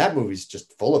that movie's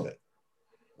just full of it.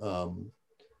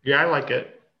 Yeah, I like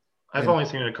it. I've only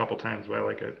seen it a couple times, but I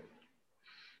like it.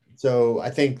 So I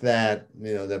think that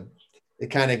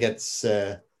it kind of gets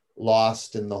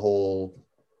lost in the whole.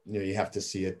 You have to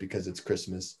see it because it's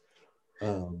Christmas.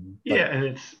 Yeah,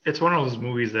 and it's one of those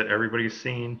movies that everybody's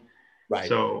seen. Right.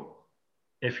 So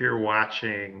if you're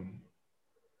watching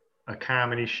a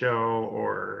comedy show,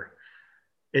 or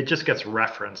it just gets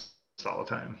referenced all the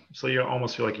time, so you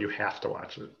almost feel like you have to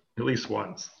watch it at least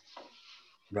once.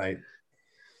 Right.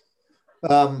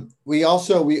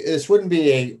 This wouldn't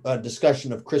be a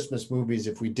discussion of Christmas movies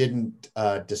if we didn't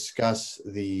discuss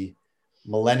the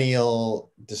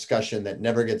millennial discussion that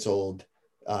never gets old,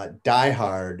 Die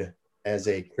Hard as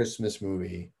a Christmas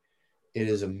movie. It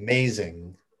is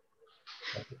amazing.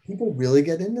 People really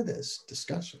get into this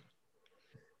discussion.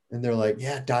 And they're like,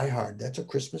 yeah, Die Hard, that's a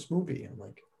Christmas movie. I'm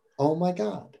like, oh my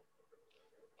God.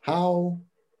 How?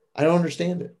 I don't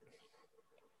understand it.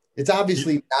 It's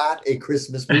obviously not a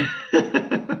Christmas movie.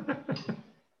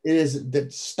 It is.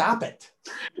 Stop it.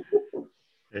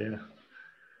 Yeah.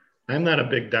 I'm not a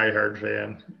big Die Hard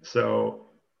fan, so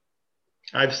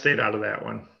I've stayed out of that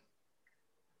one.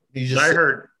 You just Die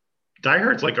Hard, Die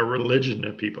Hard's like a religion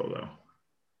to people, though.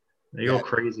 They go yeah,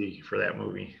 crazy for that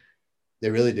movie. they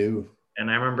really do. And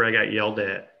I remember I got yelled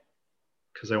at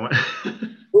because I went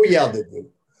Who yelled at you?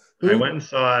 I Who? went and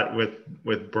saw it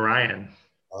with Brian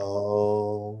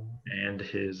Oh, and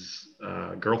his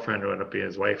girlfriend, who ended up being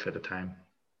his wife at the time.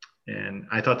 And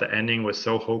I thought the ending was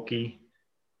so hokey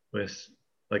with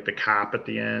like the cop at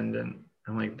the end. And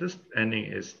I'm like, this ending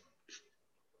is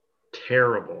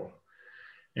terrible.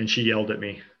 And she yelled at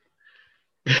me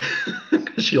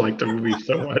because she liked the movie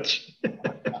so much.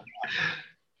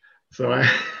 So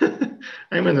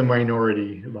I'm in the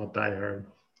minority about Die Hard.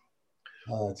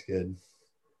 oh, that's good.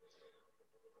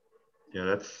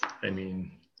 Yeah, I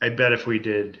mean, I bet if we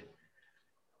did,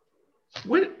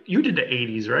 what you did the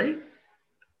 80s, right?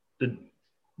 The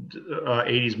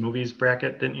 80s movies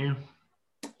bracket, didn't you?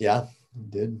 Yeah, you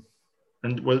did.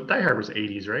 And Die Hard was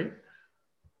 80s, right?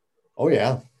 Oh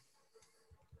yeah.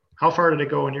 How far did it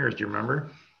go in yours? Do you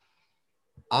remember?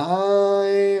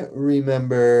 I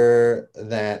remember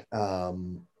that.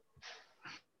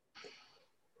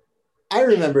 I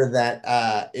remember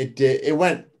that it did. It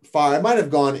went far. It might have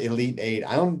gone Elite Eight.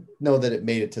 I don't know that it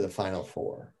made it to the Final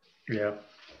Four. Yeah.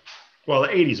 Well, the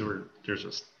 80s there's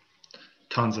just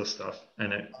tons of stuff.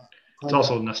 And it's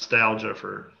also nostalgia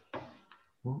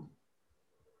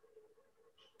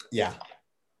Yeah,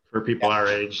 for people our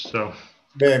age. So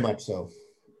very much so.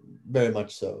 Very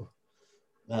much so.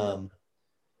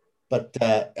 But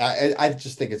I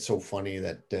just think it's so funny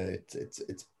that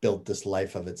it's built this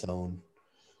life of its own.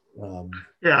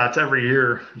 yeah, it's every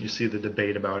year you see the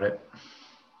debate about it.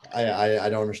 I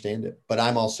don't understand it, but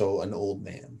I'm also an old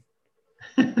man.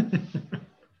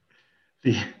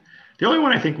 The only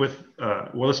one I think with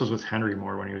this was with Henry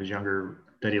more when he was younger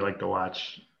that he liked to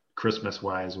watch Christmas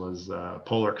wise was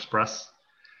Polar Express,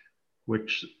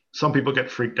 which some people get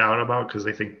freaked out about because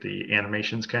they think the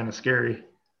animation's kind of scary.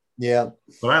 Yeah,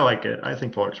 but I like it. I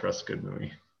think Polar Express is a good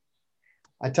movie.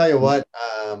 I tell you what,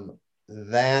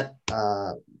 that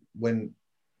when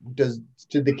did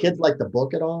the kids like the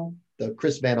book at all? The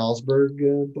Chris Van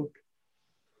Allsburg book?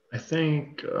 I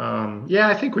think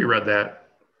I think we read that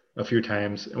a few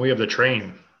times, and we have the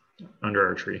train under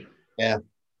our tree. Yeah,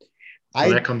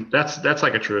 so that's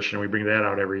like a tradition. We bring that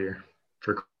out every year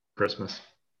for Christmas.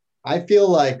 I feel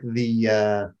like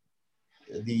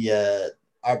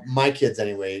my kids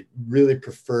anyway really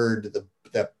preferred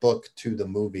that book to the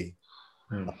movie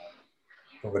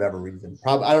for whatever reason.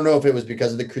 Probably I don't know if it was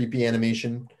because of the creepy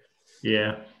animation.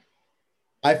 Yeah,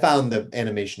 I found the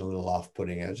animation a little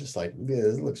off-putting. I was just like, yeah,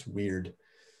 this looks weird.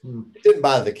 It didn't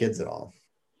bother the kids at all.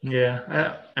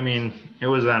 Yeah, I mean, it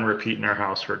was on repeat in our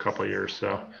house for a couple of years.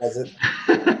 So was it?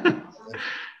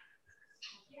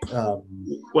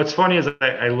 What's funny is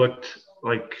I looked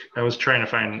like I was trying to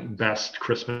find best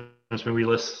Christmas movie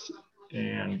lists,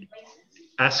 and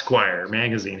Esquire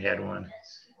magazine had one.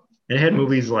 It had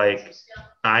movies like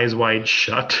Eyes Wide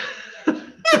Shut.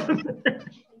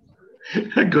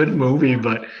 A good movie,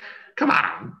 but come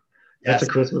on. That's a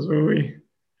Christmas movie.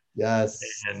 Yes.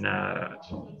 And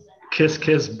Kiss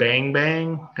Kiss Bang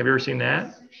Bang. Have you ever seen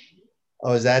that?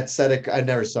 Oh, is that set it? I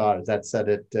never saw it. Is that set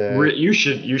it? You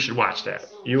should watch that.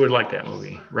 You would like that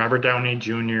movie. Robert Downey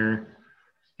Jr.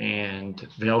 and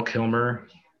Val Kilmer.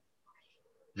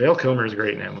 Val Kilmer is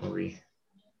great in that movie.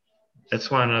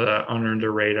 It's one of the under the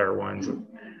radar ones.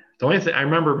 The only thing I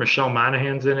remember, Michelle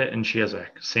Monaghan's in it, and she has a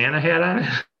Santa hat on it.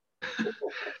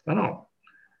 I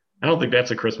don't think that's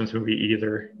a Christmas movie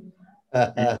either.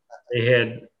 They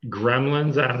had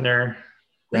Gremlins on there.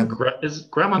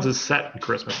 Gremlins is set in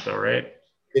Christmas though, right?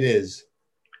 It is.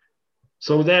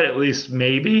 So that at least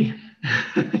maybe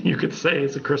you could say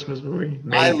it's a Christmas movie.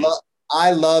 Maybe.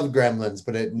 I love Gremlins,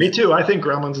 but me too. I think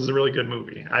Gremlins is a really good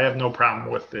movie. I have no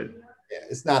problem with it. Yeah,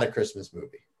 it's not a Christmas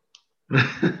movie.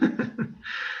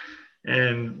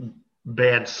 And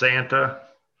Bad Santa,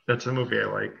 that's a movie I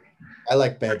like. I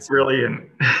like Bad Santa. Really, and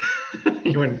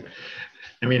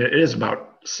I mean, it is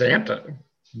about Santa,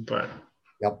 but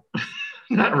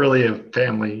not really a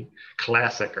family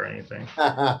classic or anything.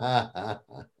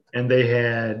 And they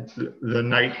had The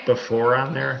Night Before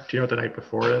on there. Do you know what The Night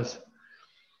Before is?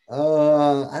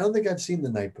 I don't think I've seen The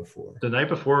Night Before. The Night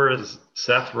Before is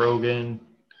Seth Rogen,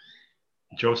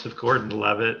 Joseph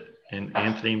Gordon-Levitt, and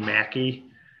Anthony Mackie.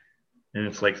 And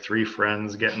it's like three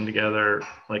friends getting together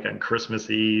like on Christmas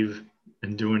Eve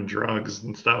and doing drugs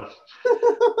and stuff.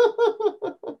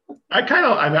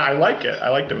 I like it. I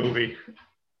like the movie.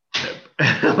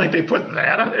 Like they put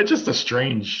that on. It's just a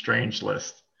strange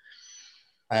list.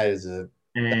 That is a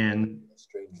And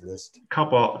strange list.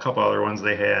 couple other ones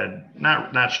they had.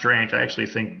 Not strange. I actually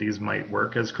think these might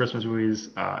work as Christmas movies.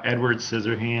 Edward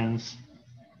Scissorhands.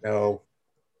 No,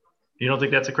 You don't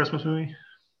think that's a Christmas movie?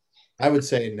 I would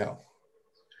say no.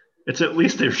 It's at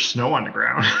least there's snow on the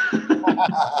ground.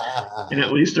 And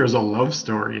at least there's a love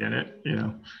story in it, you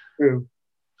know. True.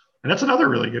 And that's another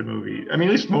really good movie. I mean,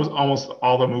 at least almost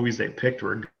all the movies they picked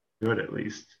were good, at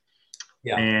least.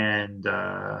 Yeah. And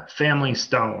Family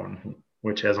Stone,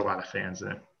 which has a lot of fans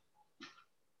in it,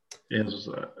 is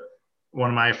one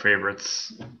of my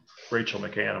favorites. Rachel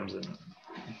McAdams in it.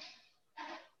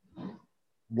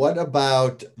 What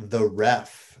about The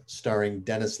Ref, starring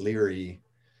Dennis Leary?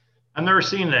 I've never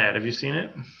seen that. Have you seen it?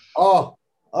 Oh,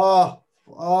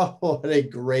 what a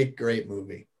great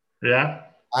movie. Yeah.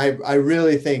 I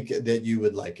really think that you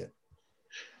would like it.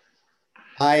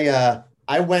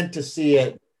 I went to see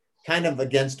it kind of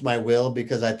against my will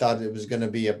because I thought it was going to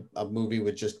be a movie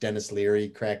with just Dennis Leary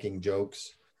cracking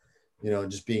jokes,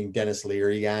 just being Dennis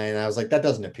Leary guy. And I was like, that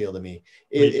doesn't appeal to me.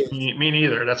 Me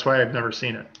neither. That's why I've never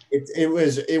seen it.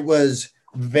 It was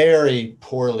very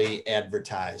poorly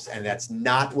advertised, and that's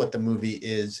not what the movie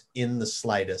is in the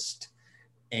slightest.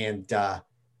 And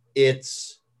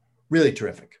it's really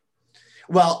terrific.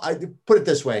 Well, I put it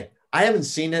this way. I haven't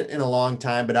seen it in a long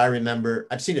time, but I remember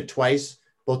I've seen it twice,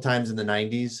 both times in the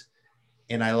 90s.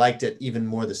 And I liked it even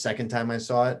more the second time I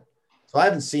saw it. So I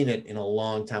haven't seen it in a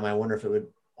long time. I wonder if it would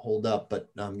hold up, but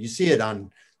you see it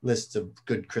on lists of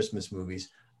good Christmas movies.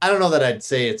 I don't know that I'd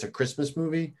say it's a Christmas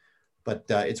movie, but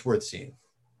it's worth seeing.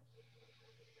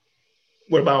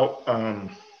 What about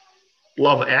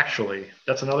Love Actually?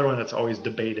 That's another one that's always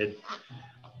debated.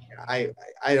 I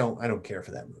don't care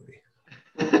for that movie.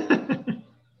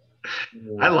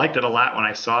 I liked it a lot when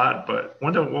I saw it, but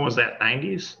when was that?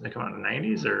 90s? They come out in the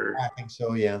 90s, or I think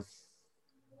so. Yeah.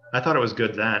 I thought it was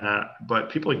good then, but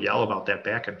people yell about that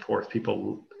back and forth.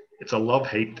 It's a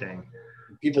love-hate thing.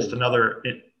 Just another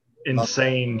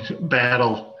insane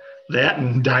battle. That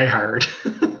and Die Hard.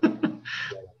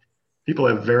 People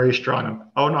have very strong.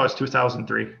 Oh no, it's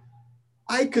 2003.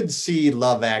 I could see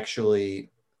Love Actually.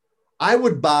 I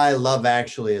would buy Love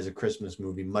Actually as a Christmas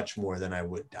movie much more than I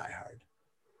would Die Hard.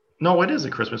 No, it is a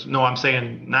Christmas. No, I'm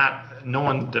saying no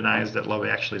one denies that Love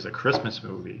Actually is a Christmas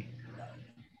movie.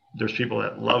 There's people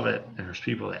that love it, and there's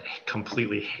people that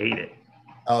completely hate it.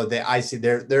 Oh, I see.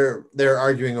 They're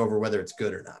arguing over whether it's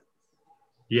good or not.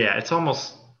 Yeah, it's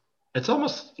almost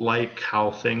like how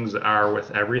things are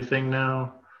with everything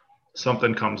now.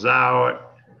 Something comes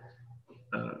out,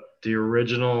 the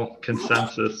original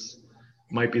consensus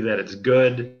might be that it's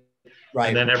good, right?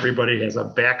 And then everybody has a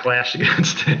backlash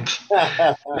against it.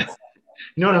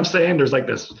 You know what I'm saying? There's like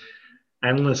this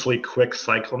endlessly quick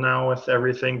cycle now with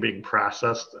everything being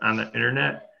processed on the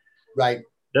internet. Right.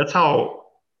 That's how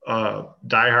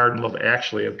Die Hard and Love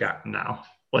Actually have gotten now.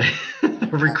 Like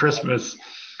every Christmas,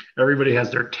 everybody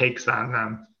has their takes on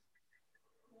them.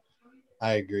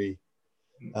 I agree.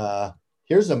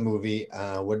 Here's a movie.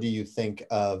 What do you think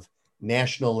of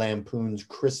National Lampoon's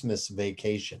Christmas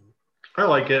Vacation? I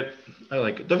like it.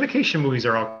 The vacation movies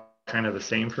are all kind of the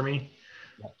same for me.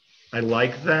 Yeah. I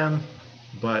like them,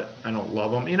 but I don't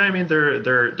love them. You know what I mean?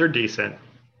 They're decent.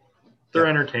 They're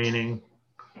entertaining.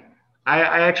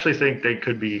 I actually think they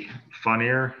could be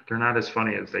funnier. They're not as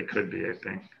funny as they could be, I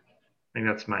think. I think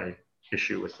that's my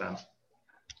issue with them.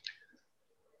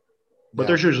 But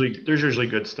there's usually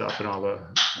good stuff in all the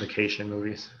vacation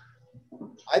movies.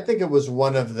 I think it was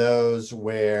one of those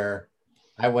where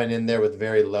I went in there with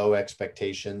very low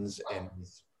expectations and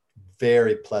was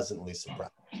very pleasantly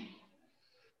surprised.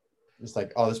 It's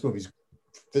like, oh, this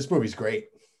movie's great.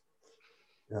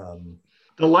 The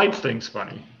lights thing's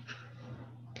funny.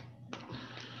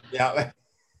 Yeah,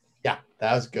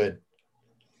 that was good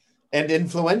and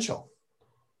influential.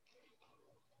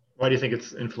 Why do you think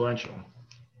it's influential?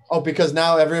 Oh, because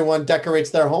now everyone decorates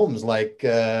their homes like.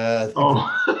 They're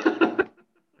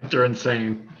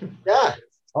insane. Yeah.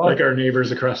 Like our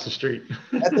neighbors across the street.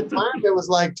 At the time, it was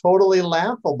like totally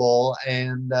laughable.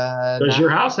 And does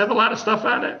your house have a lot of stuff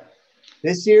on it?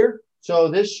 This year? So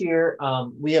this year,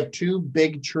 we have two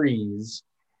big trees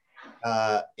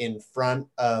in front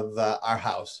of our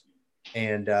house.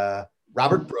 And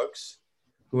Robert Brooks,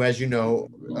 who, as you know,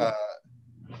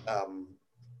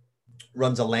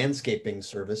 runs a landscaping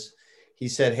service. He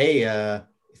said, hey,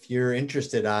 if you're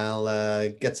interested, I'll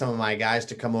get some of my guys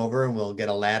to come over and we'll get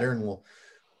a ladder and we'll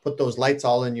put those lights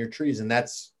all in your trees. And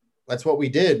that's what we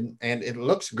did. And it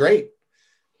looks great.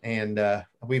 And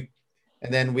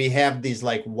And then we have these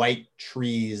like white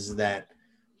trees that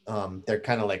they're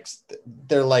kind of like,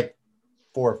 they're like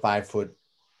 4 or 5 foot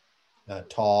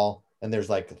tall. And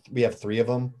we have 3 of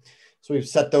them. So we've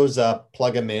set those up,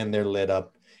 plug them in, they're lit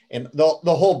up. And the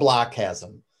whole block has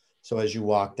them. So as you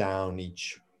walk down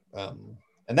each, and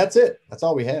that's it. That's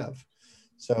all we have.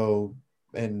 So,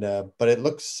 but it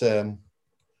looks, it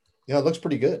looks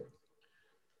pretty good.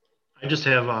 I just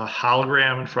have a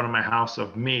hologram in front of my house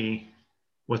of me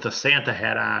with a Santa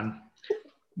hat on,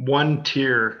 one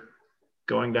tear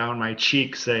going down my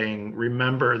cheek saying,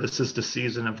 remember, this is the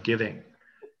season of giving.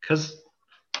 Because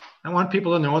I want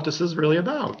people to know what this is really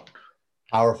about.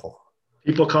 Powerful.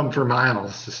 People come for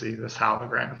miles to see this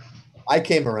hologram. I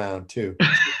came around too.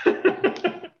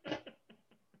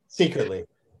 Secretly.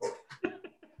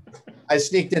 I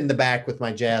sneaked in the back with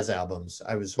my jazz albums.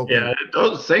 I was hoping. Yeah,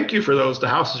 thank you for those. The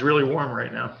house is really warm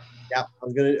right now. Yeah, I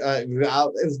was gonna. It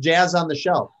was jazz on the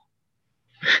shelf.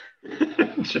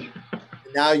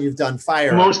 Now you've done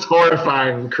fire. Most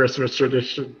horrifying Christmas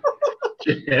tradition.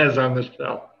 Jazz on the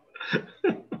shelf.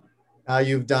 Now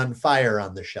you've done fire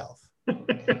on the shelf.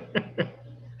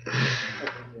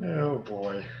 Oh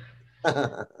boy.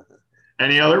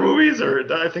 Any other movies, or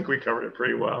I think we covered it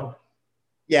pretty well.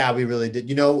 Yeah, we really did.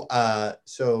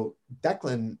 So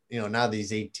Declan, now that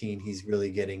he's 18, he's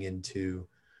really getting into,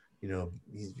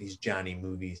 these Johnny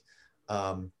movies.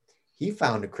 He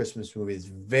found a Christmas movie that's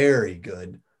very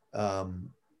good.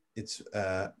 It's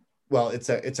a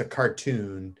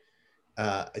cartoon.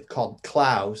 It's called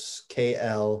Klaus,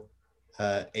 Klaus.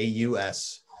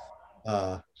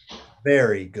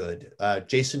 Very good.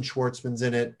 Jason Schwartzman's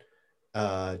in it.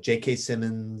 J.K.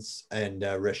 Simmons and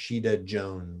Rashida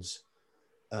Jones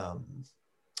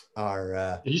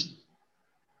are.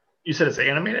 You said it's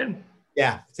animated?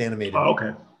 Yeah, it's animated. Oh,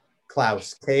 okay.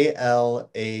 Klaus, Klaus.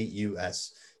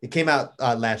 It came out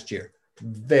last year.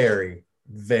 Very,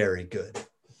 very good.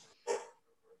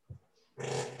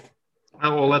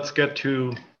 Well, let's get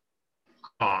to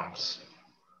songs.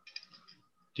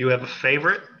 Do you have a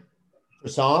favorite? For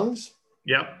songs?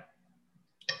 Yep.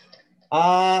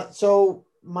 So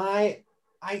I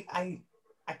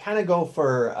kind of go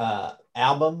for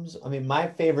albums. I mean, my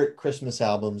favorite Christmas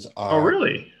albums are. Oh,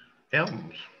 really?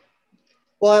 Albums.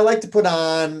 Well, I like to put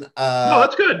on. No,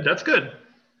 that's good. That's good.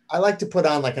 I like to put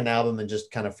on like an album and just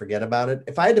kind of forget about it.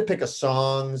 If I had to pick a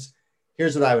songs,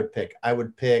 here's what I would pick. I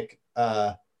would pick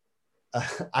The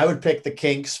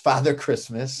Kinks' Father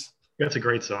Christmas. That's a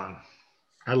great song.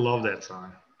 I love that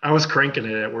song. I was cranking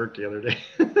it at work the other day.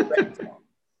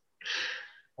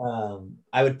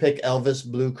 I would pick Elvis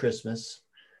Blue Christmas.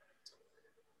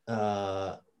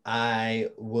 I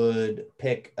would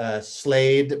pick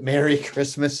Slade Merry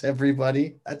Christmas,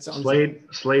 everybody. That song's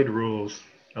Slade rules.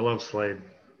 I love Slade.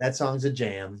 That song's a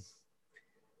jam.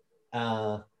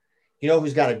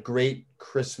 Who's got a great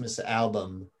Christmas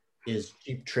album is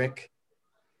Cheap Trick.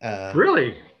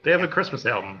 Really? They have a Christmas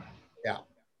album? Yeah.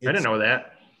 I didn't know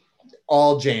that.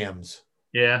 All jams.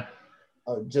 Yeah.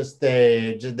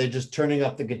 They're just turning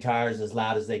up the guitars as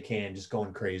loud as they can, just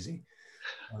going crazy.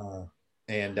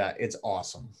 And it's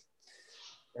awesome.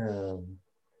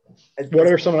 What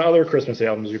are some other Christmas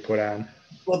albums you put on?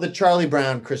 Well, the Charlie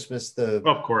Brown Christmas,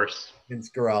 of course, Vince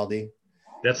Guaraldi.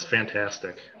 That's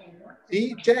fantastic.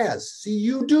 See, jazz. See,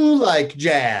 you do like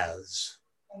jazz.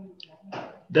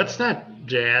 That's not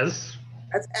jazz.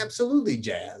 That's absolutely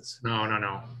jazz.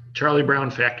 No. Charlie Brown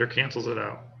factor cancels it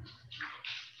out.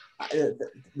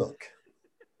 Look,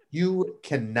 you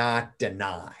cannot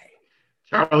deny.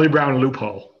 Charlie Brown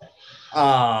loophole.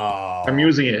 Oh. I'm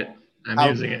using it.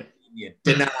 Using it.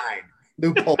 Denied.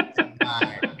 Loophole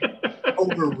denied.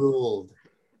 Overruled.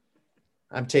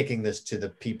 I'm taking this to the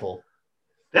people.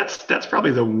 That's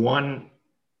probably the one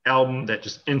album that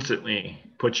just instantly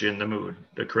puts you in the mood,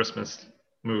 the Christmas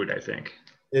mood, I think.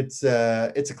 It's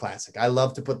a classic. I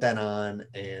love to put that on,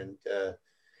 and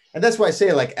that's why I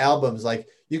say like albums, like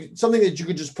something that you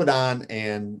could just put on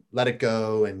and let it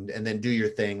go and then do your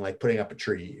thing, like putting up a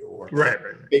tree or right.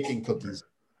 baking cookies.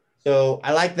 So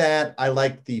I like that. I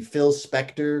like the Phil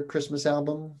Spector Christmas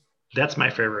album. That's my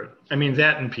favorite. I mean,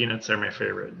 that and Peanuts are my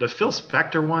favorite. The Phil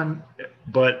Spector one,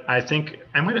 but I think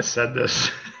I might have said this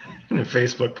in a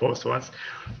Facebook post once.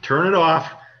 Turn it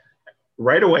off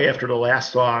right away after the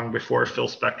last song before Phil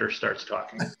Spector starts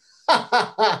talking.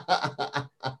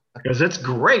 Because it's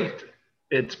great.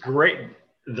 It's great.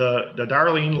 The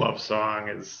Darlene Love song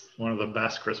is one of the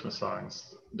best Christmas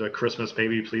songs. The Christmas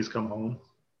Baby Please Come Home.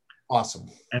 Awesome.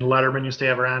 And Letterman used to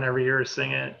have her on every year to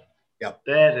sing it. Yep.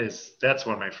 That's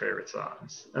one of my favorite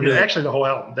songs. And really? Actually the whole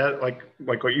album, that like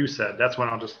what you said, that's one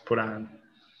I'll just put on.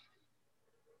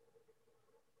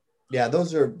 Yeah,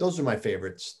 those are my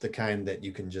favorites. The kind that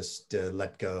you can just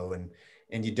let go,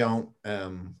 and you don't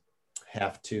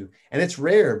have to. And it's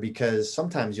rare because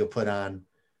sometimes you'll put on.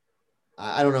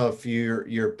 I don't know if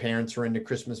your parents were into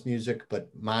Christmas music, but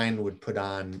mine would put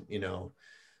on.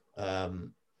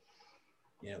 Um,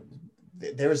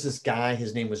 there was this guy.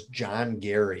 His name was John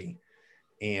Gary,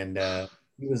 and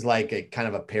he was like a kind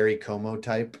of a Perry Como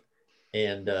type.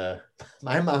 And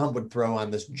my mom would throw on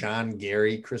this John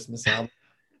Gary Christmas album.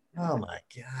 Oh my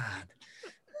God.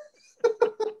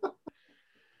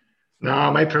 No,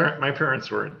 my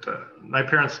parents weren't. My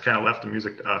parents kind of left the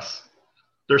music to us.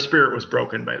 Their spirit was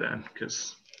broken by then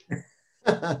because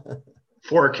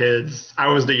four kids. I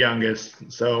was the youngest,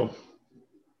 so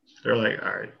they're like,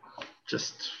 all right,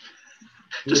 just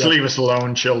leave us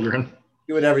alone, children.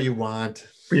 Do whatever you want.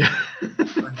 Yeah,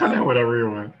 put on whatever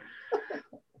you want.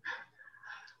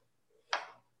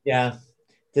 Yeah.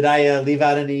 Did I leave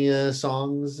out any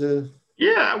songs?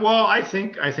 Yeah, well, I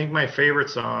think my favorite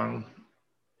song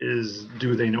is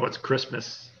 "Do They Know It's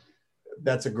Christmas."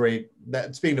 That's a great.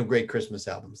 Speaking of great Christmas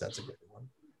albums, that's a great one.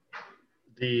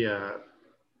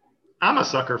 I'm a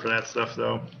sucker for that stuff,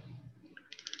 though.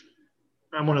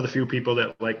 I'm one of the few people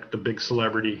that like the big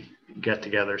celebrity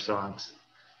get-together songs.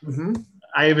 Mm-hmm.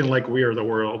 I even like "We Are the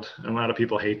World," and a lot of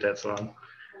people hate that song.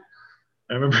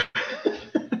 I remember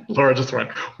Laura just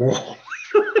went, "Whoa."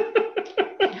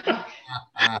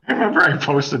 I remember I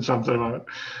posted something about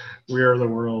 "We Are the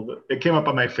World." It came up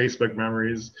on my Facebook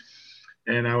memories,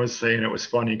 and I was saying it was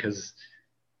funny because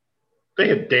they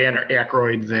had Dan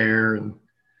Aykroyd there and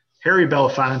Harry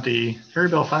Belafonte. Harry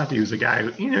Belafonte was a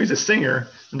guy, he's a singer,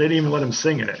 and they didn't even let him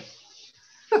sing in it.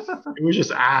 It was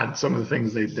just odd, some of the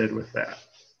things they did with that.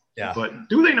 Yeah. But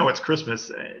Do They Know It's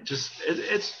Christmas?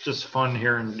 It's just fun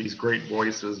hearing these great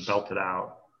voices belted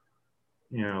out.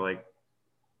 Like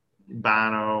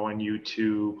Bono and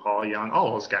U2, Paul Young,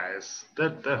 all those guys.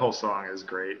 That whole song is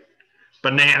great.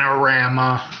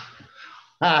 Bananarama.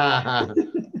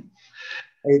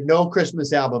 No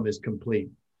Christmas album is complete.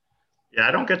 Yeah,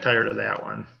 I don't get tired of that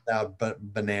one.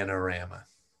 But Bananarama.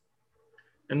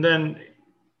 And then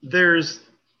there's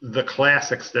the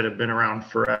classics that have been around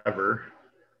forever.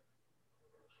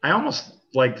 I almost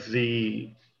like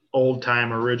the old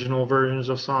time original versions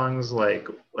of songs like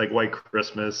White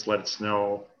Christmas, Let It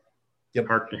Snow, Yep.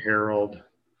 Hark the Herald.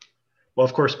 Well,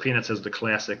 of course, Peanuts is the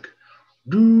classic.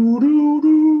 Do, do,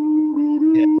 do,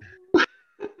 do, do. Yeah.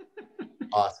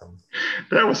 Awesome.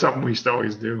 That was something we used to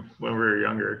always do when we were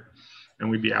younger. And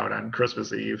we'd be out on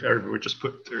Christmas Eve. Everybody would just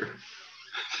put their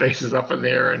faces up in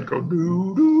there and go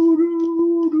do, do,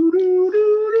 do, do, do,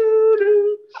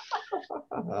 do,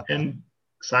 do. And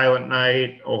Silent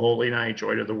Night, Oh Holy Night,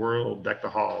 Joy to the World, Deck the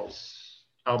Halls,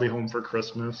 I'll Be Home for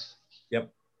Christmas. Yep.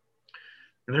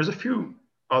 And there's a few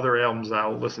other albums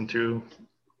I'll listen to,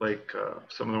 like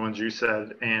some of the ones you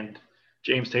said. And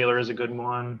James Taylor is a good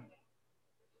one.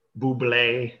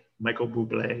 Bublé, Michael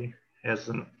Bublé has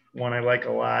one I like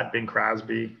a lot. Bing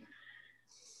Crosby.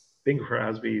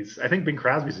 I think Bing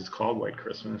Crosby's is called White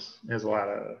Christmas. It has a lot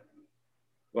of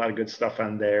good stuff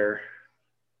on there.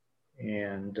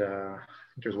 And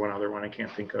there's one other one I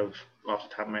can't think of off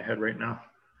the top of my head right now.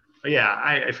 But yeah,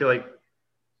 I feel like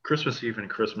Christmas Eve and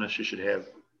Christmas, you should have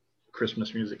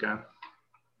Christmas music on.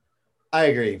 I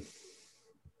agree.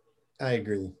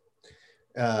 And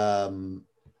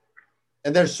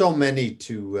there's so many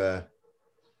to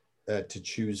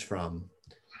choose from.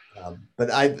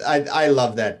 But I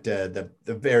love that the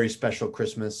very special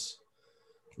Christmas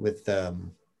with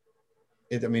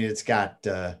it's got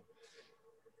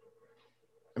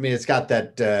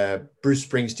that Bruce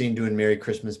Springsteen doing Merry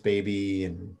Christmas Baby,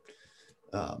 and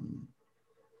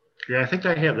yeah, I think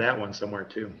I have that one somewhere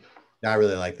too. I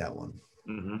really like that one.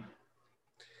 Mm-hmm.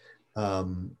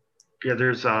 Yeah,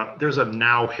 there's a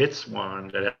Now Hits one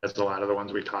that has a lot of the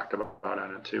ones we talked about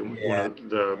on it too. Yeah. One of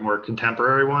the more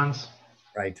contemporary ones.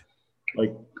 Right.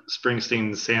 Like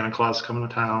Springsteen's Santa Claus Coming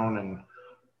to Town, and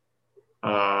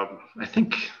I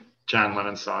think John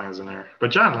Lennon's song is in there. But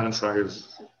John Lennon's song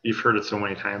you've heard it so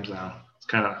many times now. It's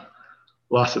kind of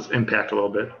lost its impact a little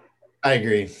bit. I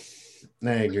agree.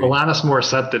 Alanis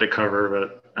Morissette did a cover of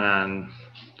it on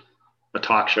a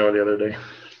talk show the other day.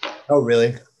 Oh,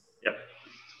 really? Yep.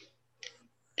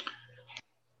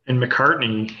 And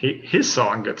McCartney, his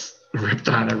song gets ripped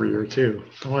on every year too.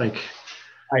 I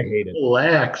hate it.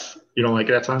 Relax. You don't like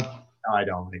that song? No, I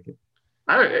don't like it.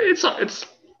 It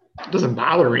doesn't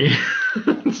bother me.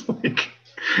 It's like,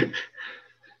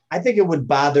 I think it would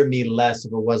bother me less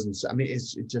if it wasn't. I mean,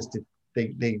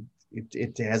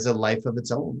 it has a life of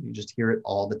its own. You just hear it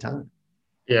all the time.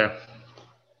 Yeah.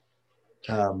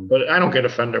 But I don't get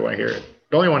offended when I hear it.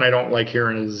 The only one I don't like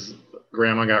hearing is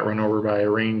Grandma Got Run Over by a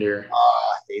Reindeer.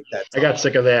 I hate that song. I got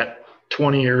sick of that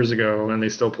 20 years ago, and they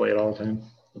still play it all the time.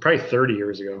 Probably 30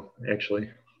 years ago, actually.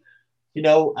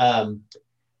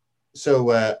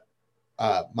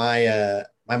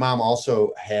 My mom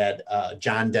also had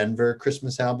John Denver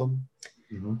Christmas album.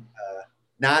 Mm-hmm.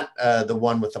 Not the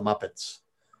one with the Muppets,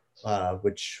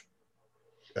 which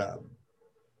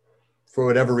for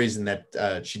whatever reason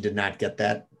that she did not get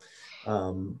that.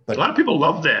 But a lot of people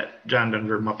love that John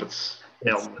Denver Muppets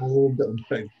album. Sold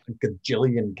a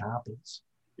gajillion copies.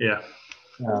 Yeah.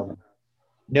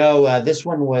 No, this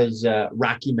one was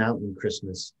Rocky Mountain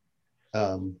Christmas,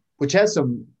 which has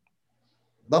some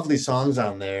lovely songs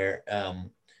on there.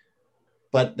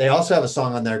 But they also have a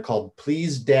song on there called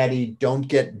Please Daddy, Don't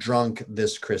Get Drunk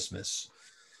This Christmas.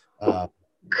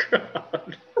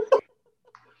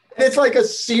 It's like a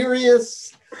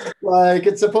serious, like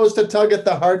it's supposed to tug at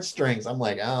the heartstrings. I'm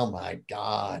like, oh my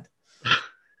God.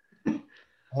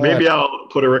 Maybe I'll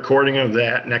put a recording of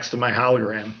that next to my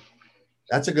hologram.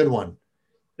 That's a good one.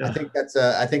 Yeah. I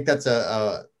think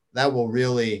that will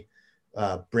really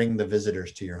bring the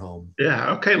visitors to your home.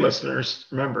 Yeah. Okay, listeners,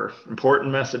 remember,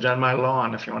 important message on my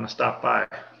lawn if you want to stop by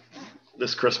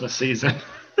this Christmas season.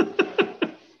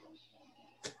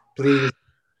 Please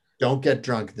don't get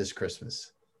drunk this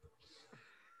Christmas.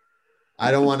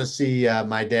 I don't want to see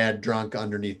my dad drunk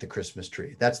underneath the Christmas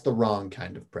tree. That's the wrong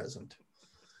kind of present.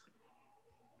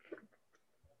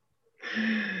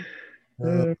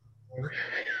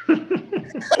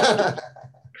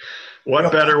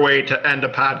 What better way to end a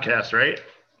podcast, right?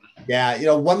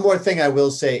 Yeah. One more thing I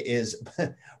will say is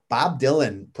Bob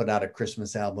Dylan put out a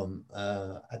Christmas album,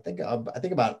 I think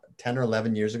about 10 or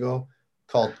 11 years ago,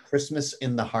 called Christmas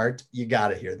in the Heart. You got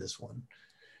to hear this one.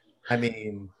 I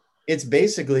mean, it's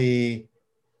basically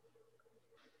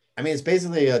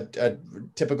a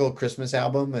typical Christmas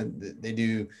album, and they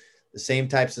do the same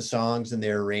types of songs and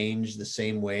they're arranged the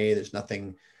same way. There's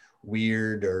nothing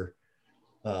weird or,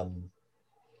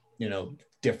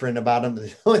 different about them.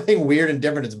 The only thing weird and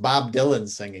different is Bob Dylan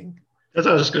singing. That's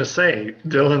what I was just going to say.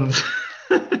 Dylan's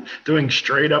doing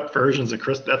straight up versions of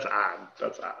Christmas.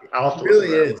 That's odd. It really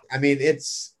is. I mean,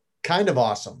 it's kind of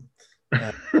awesome.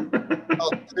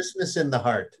 Called Christmas in the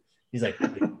Heart. He's like,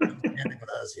 Santa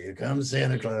Claus, here comes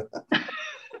Santa Claus.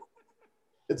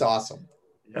 It's awesome.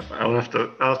 Yep, I'll have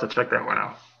to check that one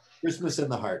out. Christmas in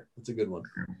the Heart. It's a good one.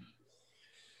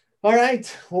 All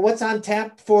right. Well, what's on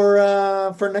tap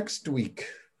for next week?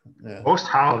 Post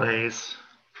holidays,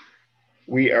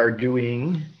 we're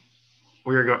going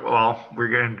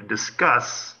to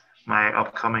discuss my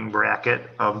upcoming bracket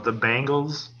of the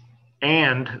Bangles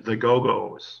and the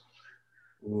Go-Go's.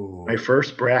 Ooh. My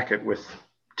first bracket with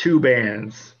two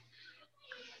bands.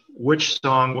 Which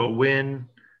song will win?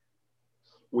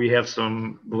 We have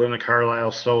some Belinda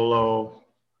Carlisle solo.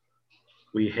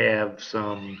 We have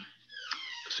some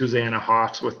Susanna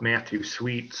Hoffs with Matthew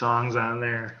Sweet songs on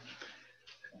there.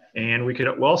 And we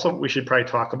should probably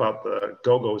talk about the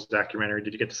Go-Go's documentary.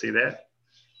 Did you get to see that?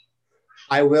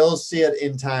 I will see it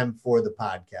in time for the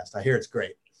podcast. I hear it's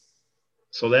great.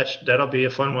 So that'll be a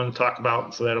fun one to talk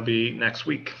about. So that'll be next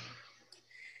week.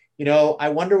 I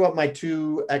wonder what my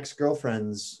two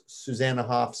ex-girlfriends, Susanna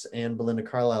Hoffs and Belinda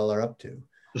Carlisle, are up to.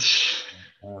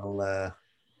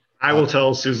 I will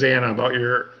tell Susanna about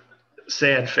your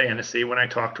sad fantasy when I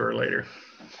talk to her later.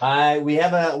 We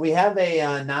have a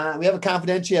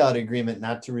confidentiality agreement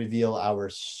not to reveal our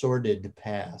sordid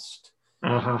past.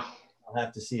 Uh-huh. I'll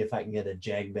have to see if I can get a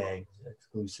JagBag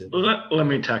exclusive. Let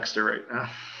me text her right now.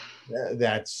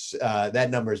 That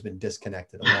number has been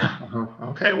disconnected. Uh-huh.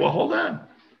 Okay, well, hold on.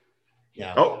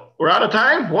 Yeah. Oh, we're out of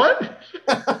time? What?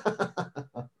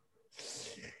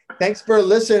 Thanks for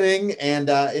listening. And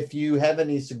if you have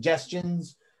any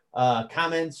suggestions,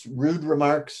 comments, rude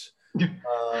remarks,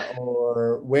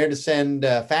 or where to send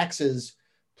faxes,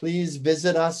 please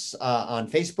visit us on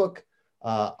Facebook,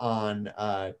 on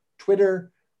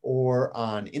Twitter, or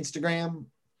on Instagram.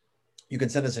 You can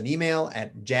send us an email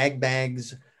at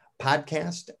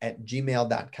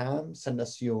jagbagspodcast@gmail.com. Send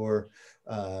us your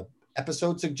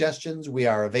episode suggestions. We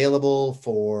are available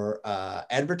for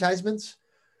advertisements.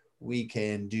 We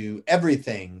can do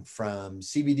everything from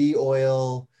CBD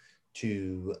oil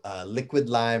to liquid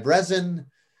live resin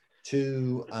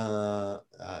to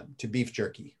beef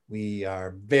jerky. We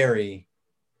are very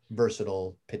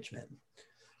versatile pitchmen.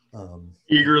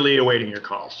 Eagerly awaiting your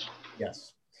calls.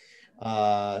 Yes.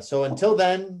 So until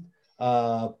then,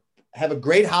 have a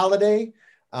great holiday.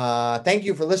 Thank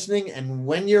you for listening. And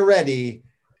when you're ready,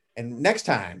 and next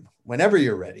time, whenever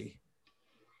you're ready,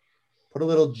 put a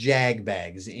little jag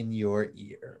bags in your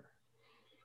ear.